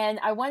fun, and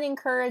I want to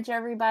encourage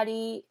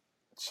everybody,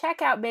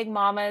 check out Big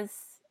Mama's.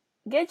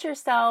 Get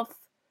yourself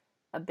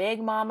a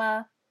Big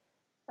Mama,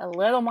 a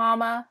Little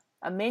Mama,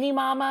 a Mini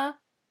Mama.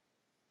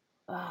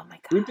 Oh my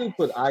God. We do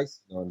put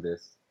icing on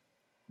this,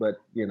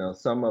 but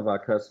some of our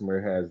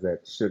customer has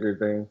that sugar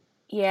thing.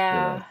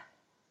 Yeah.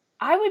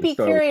 I would be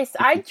curious.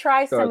 I'd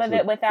try some of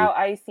it without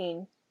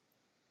icing.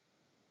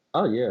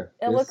 Oh yeah,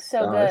 It looks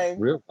so it's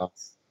good. real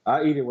nice.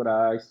 I eat it with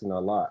icing a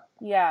lot,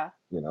 Yeah.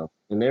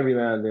 and every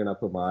now and then I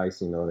put my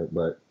icing on it,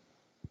 but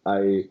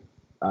I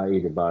I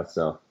eat it by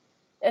itself.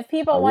 If I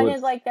people would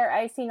wanted like their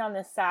icing on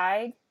the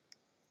side,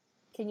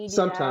 can you do that?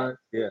 sometimes,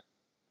 yeah,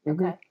 hmm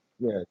Okay.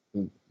 yeah,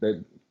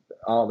 they,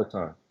 all the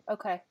time.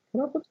 Okay.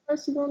 Can I put the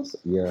icing on?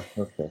 Yeah,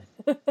 okay.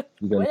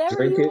 You gonna Whatever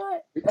drink you it?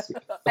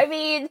 want. I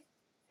mean,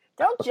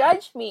 don't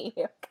judge me.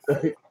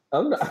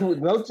 I'm not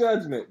no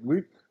judgment.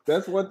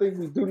 That's one thing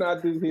we do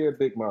not do here at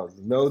Big Mouth.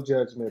 No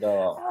judgment at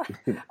all.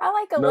 I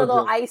like a No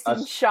little judgment. icing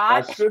Our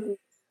shot. sugar,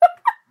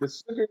 the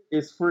sugar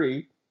is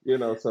free,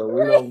 so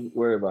we Right. don't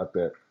worry about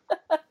that.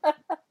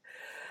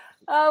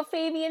 Oh,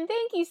 Fabian,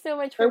 thank you so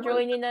much for And we-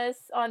 joining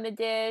us on the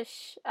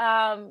dish.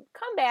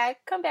 Come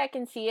back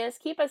and see us.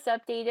 Keep us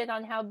updated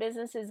on how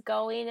business is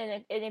going,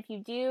 and if you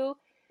do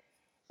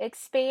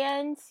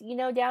expand,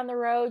 down the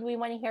road, we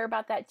want to hear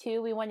about that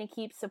too. We want to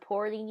keep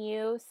supporting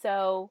you.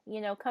 So,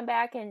 come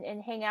back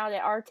and hang out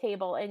at our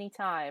table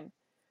anytime.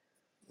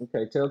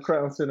 Okay, tell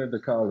Crown Center to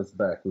call us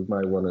back. We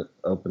might want to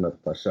open up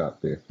our shop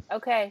there.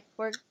 Okay,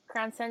 we're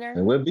Crown Center.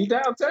 And we'll be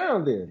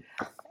downtown then.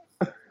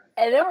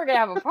 And then we're going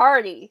to have a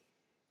party.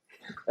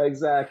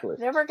 Exactly.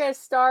 Then we're going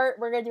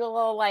to do a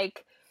little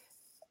like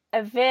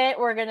event.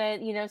 We're going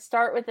to,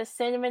 start with a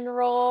cinnamon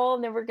roll,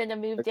 and then we're going to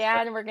move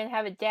down and we're going to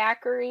have a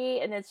daiquiri,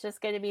 and it's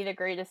just going to be the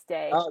greatest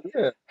day. Oh,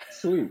 yeah.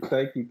 Sweet.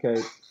 Thank you,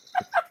 Kate.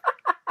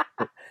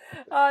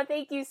 Oh,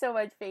 thank you so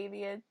much,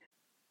 Fabian.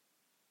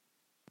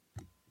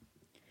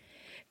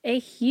 A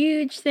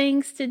huge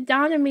thanks to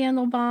Donna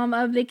Mandelbaum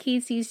of the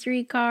KC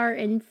Streetcar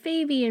and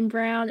Fabian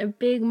Brown of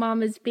Big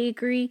Mama's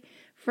Bakery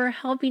for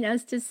helping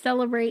us to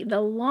celebrate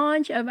the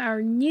launch of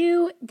our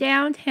new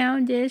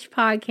Downtown Dish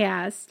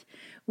podcast.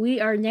 We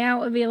are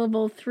now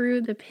available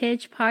through the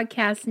Pitch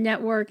Podcast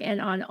Network and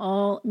on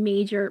all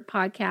major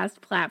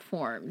podcast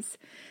platforms.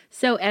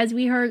 So, as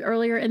we heard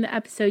earlier in the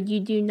episode, you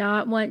do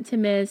not want to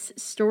miss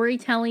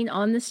Storytelling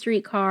on the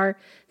Streetcar,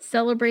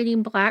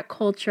 Celebrating Black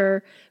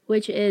Culture,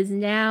 which is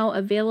now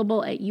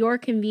available at your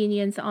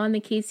convenience on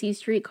the KC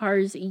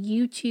Streetcar's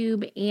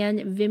YouTube and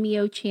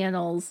Vimeo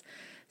channels.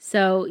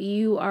 So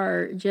you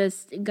are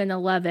just gonna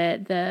love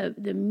it.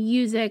 The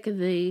music,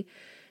 the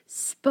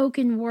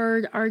spoken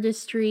word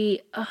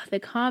artistry, the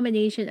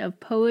combination of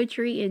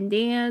poetry and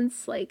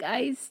dance. Like,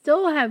 I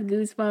still have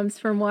goosebumps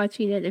from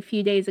watching it a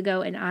few days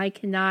ago, and I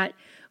cannot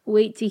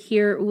wait to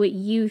hear what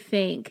you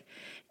think.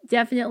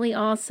 Definitely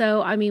also,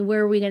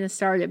 where are we going to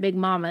start at Big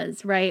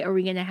Mama's, right? Are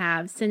we going to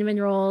have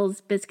cinnamon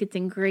rolls, biscuits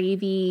and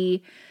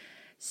gravy,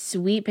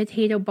 sweet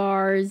potato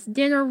bars,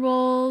 dinner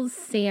rolls,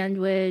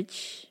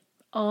 sandwich,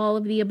 all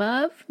of the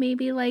above?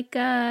 Maybe like,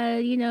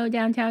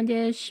 Downtown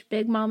Dish,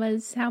 Big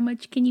Mama's How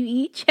Much Can You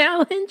Eat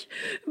challenge.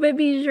 But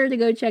be sure to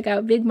go check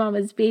out Big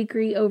Mama's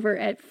Bakery over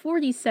at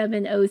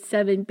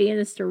 4707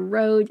 Bannister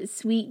Road,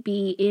 Suite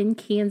B in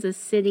Kansas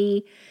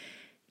City.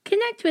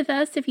 Connect with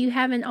us if you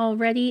haven't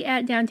already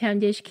at Downtown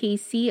Dish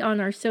KC on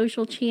our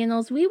social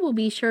channels. We will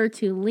be sure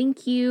to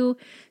link you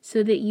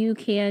so that you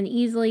can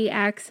easily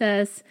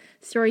access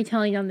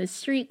Storytelling on the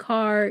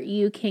Streetcar.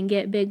 You can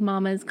get Big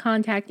Mama's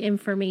contact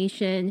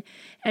information.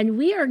 And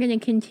we are going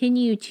to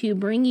continue to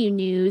bring you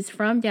news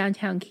from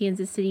downtown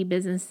Kansas City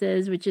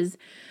businesses, which is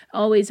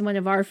always one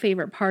of our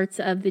favorite parts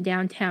of the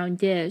Downtown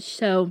Dish.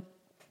 So,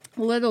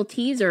 a little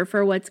teaser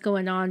for what's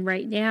going on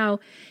right now.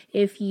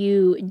 If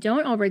you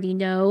don't already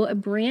know, a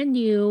brand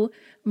new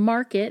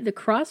market, the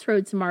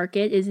Crossroads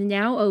Market, is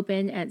now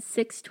open at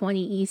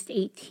 620 East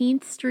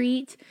 18th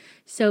Street.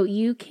 So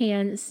you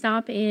can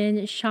stop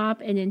in, shop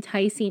an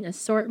enticing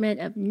assortment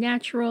of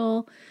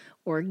natural,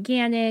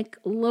 organic,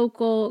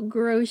 local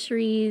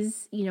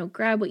groceries.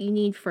 Grab what you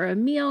need for a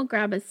meal,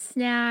 grab a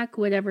snack,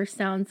 whatever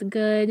sounds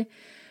good.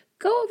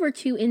 Go over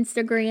to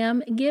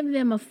Instagram, give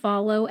them a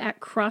follow at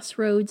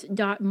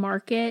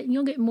crossroads.market, and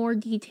you'll get more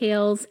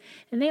details.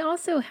 And they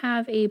also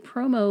have a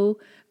promo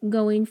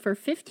going for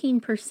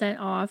 15%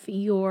 off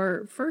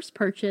your first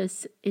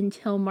purchase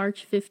until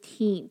March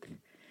 15th.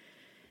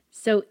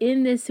 So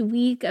in this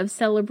week of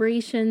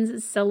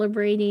celebrations,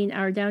 celebrating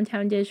our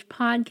Downtown Dish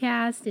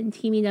podcast and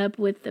teaming up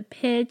with The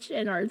Pitch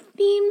and our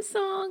theme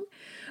song,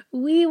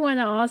 we want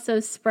to also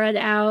spread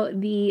out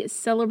the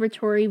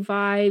celebratory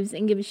vibes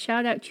and give a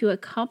shout out to a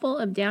couple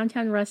of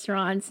downtown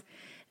restaurants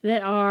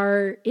that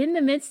are in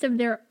the midst of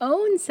their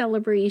own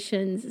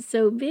celebrations.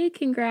 So big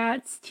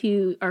congrats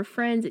to our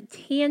friends at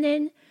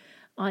Tannen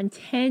on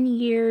 10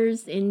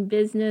 years in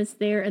business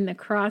there in the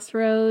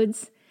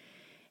Crossroads.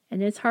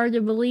 And it's hard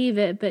to believe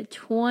it, but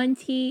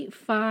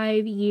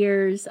 25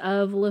 years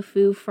of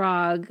LeFou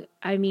Frog.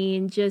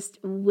 Just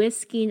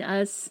whisking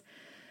us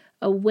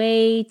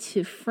away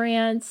to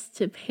France,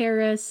 to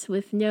Paris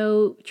with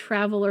no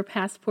travel or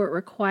passport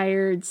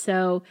required.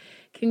 So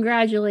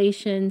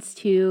congratulations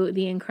to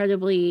the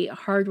incredibly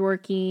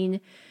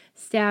hardworking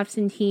staffs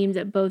and teams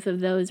at both of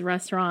those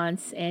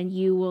restaurants. And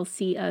you will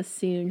see us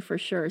soon for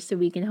sure, so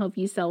we can help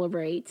you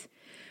celebrate.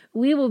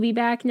 We will be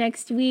back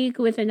next week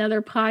with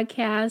another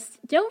podcast.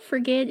 Don't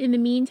forget, in the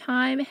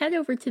meantime, head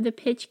over to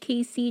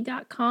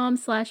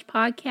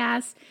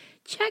thepitchkc.com/podcast.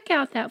 Check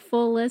out that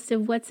full list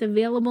of what's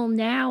available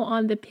now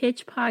on the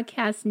Pitch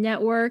Podcast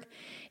Network.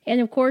 And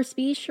of course,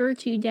 be sure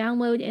to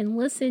download and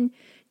listen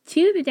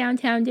to the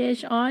Downtown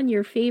Dish on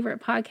your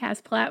favorite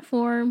podcast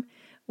platform.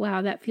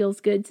 Wow, that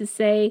feels good to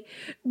say.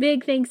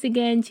 Big thanks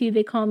again to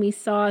They Call Me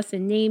Sauce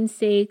and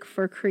Namesake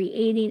for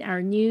creating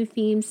our new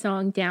theme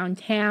song,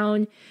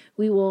 Downtown.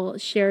 We will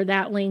share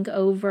that link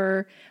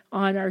over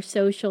on our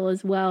social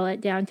as well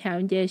at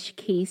Downtown Dish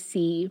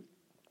KC.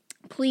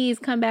 Please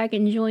come back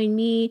and join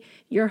me,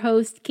 your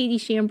host, Katie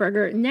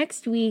Schamberger,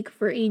 next week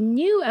for a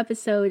new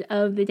episode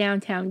of the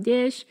Downtown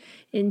Dish.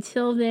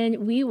 Until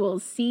then, we will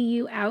see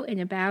you out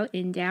and about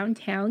in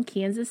downtown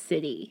Kansas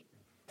City.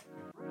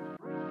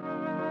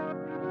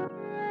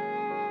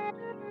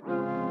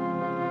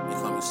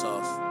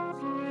 Sauce.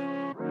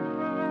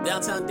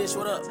 Downtown Dish,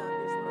 what up?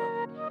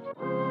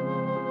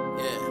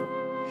 Yeah.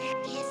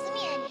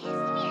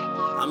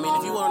 I mean,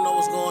 if you want to know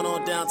what's going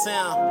on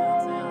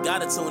downtown,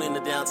 gotta tune in to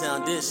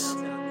Downtown Dish.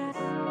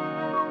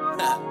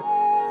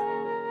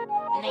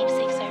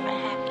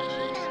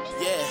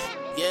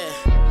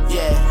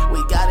 Yeah,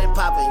 we got it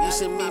poppin'. You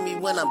should meet me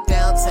when I'm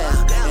downtown.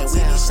 And we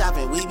be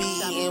shopping, we be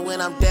eating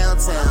when I'm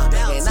downtown.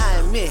 And I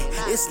admit,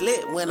 it's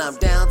lit when I'm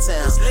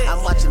downtown.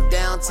 I'm watching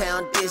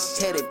Downtown Dish,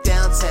 headed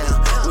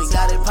downtown. We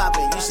got it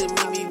poppin'. You should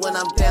meet me when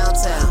I'm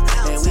downtown.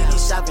 And we be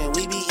shopping,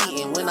 we be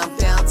eating when I'm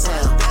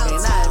downtown.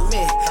 And I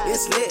admit,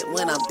 it's lit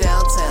when I'm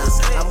downtown.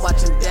 I'm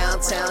watching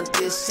Downtown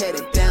Dish,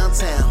 headed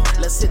downtown.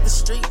 Let's hit the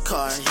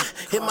streetcar,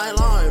 hit my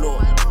line,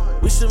 or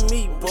we should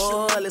meet,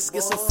 boy. Let's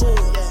get some food.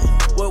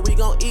 Where we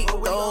gon' eat,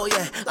 oh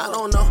yeah, I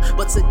don't know,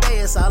 but today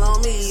it's all on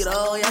me,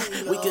 oh yeah.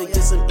 We could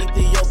get some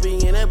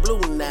Ethiopian and blue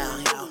now.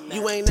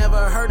 You ain't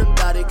never heard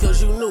about it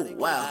cause you knew,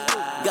 wow.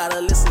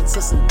 Gotta listen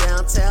to some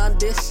Downtown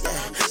Dish, yeah.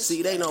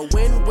 See, they know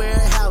when, where,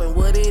 how, and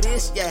what it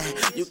is, yeah.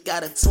 You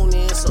gotta tune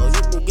in so you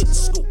can get the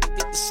scoop,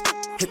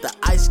 Hit the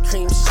ice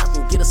cream shop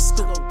and get a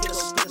scoop,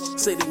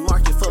 City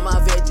market for my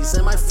veggies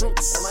and my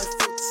fruits.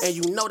 And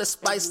you know the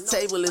spice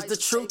table is the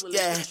truth,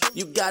 yeah.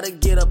 You gotta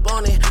get up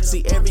on it.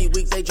 See, every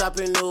week they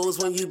dropping news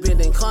when you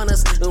bending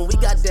corners. And we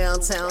got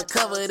downtown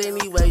covered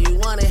any way you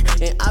want it.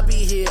 And I be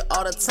here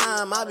all the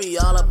time, I be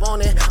all up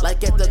on it.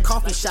 Like at the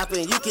coffee shop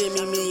and you can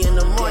meet me in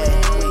the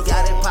morning. We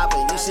got it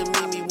poppin', you should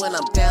meet me when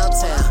I'm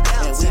downtown.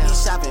 And we be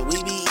shopping,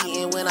 we be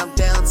eating when I'm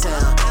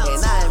downtown.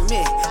 And I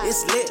admit,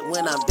 it's lit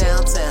when I'm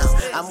downtown.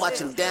 I'm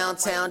watching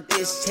Downtown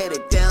Dish,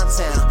 headed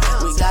downtown.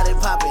 We got it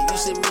poppin', you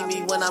should meet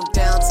me when I'm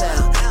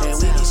downtown. And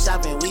we be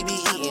shopping, we be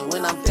eating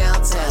when I'm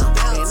downtown.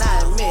 And I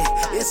admit,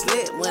 it's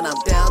lit when I'm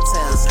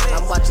downtown.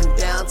 I'm watching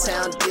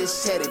Downtown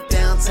Dish, headed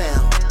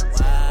downtown.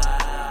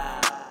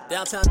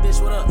 Downtown Dish,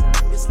 what up?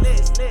 It's lit,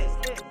 it's lit.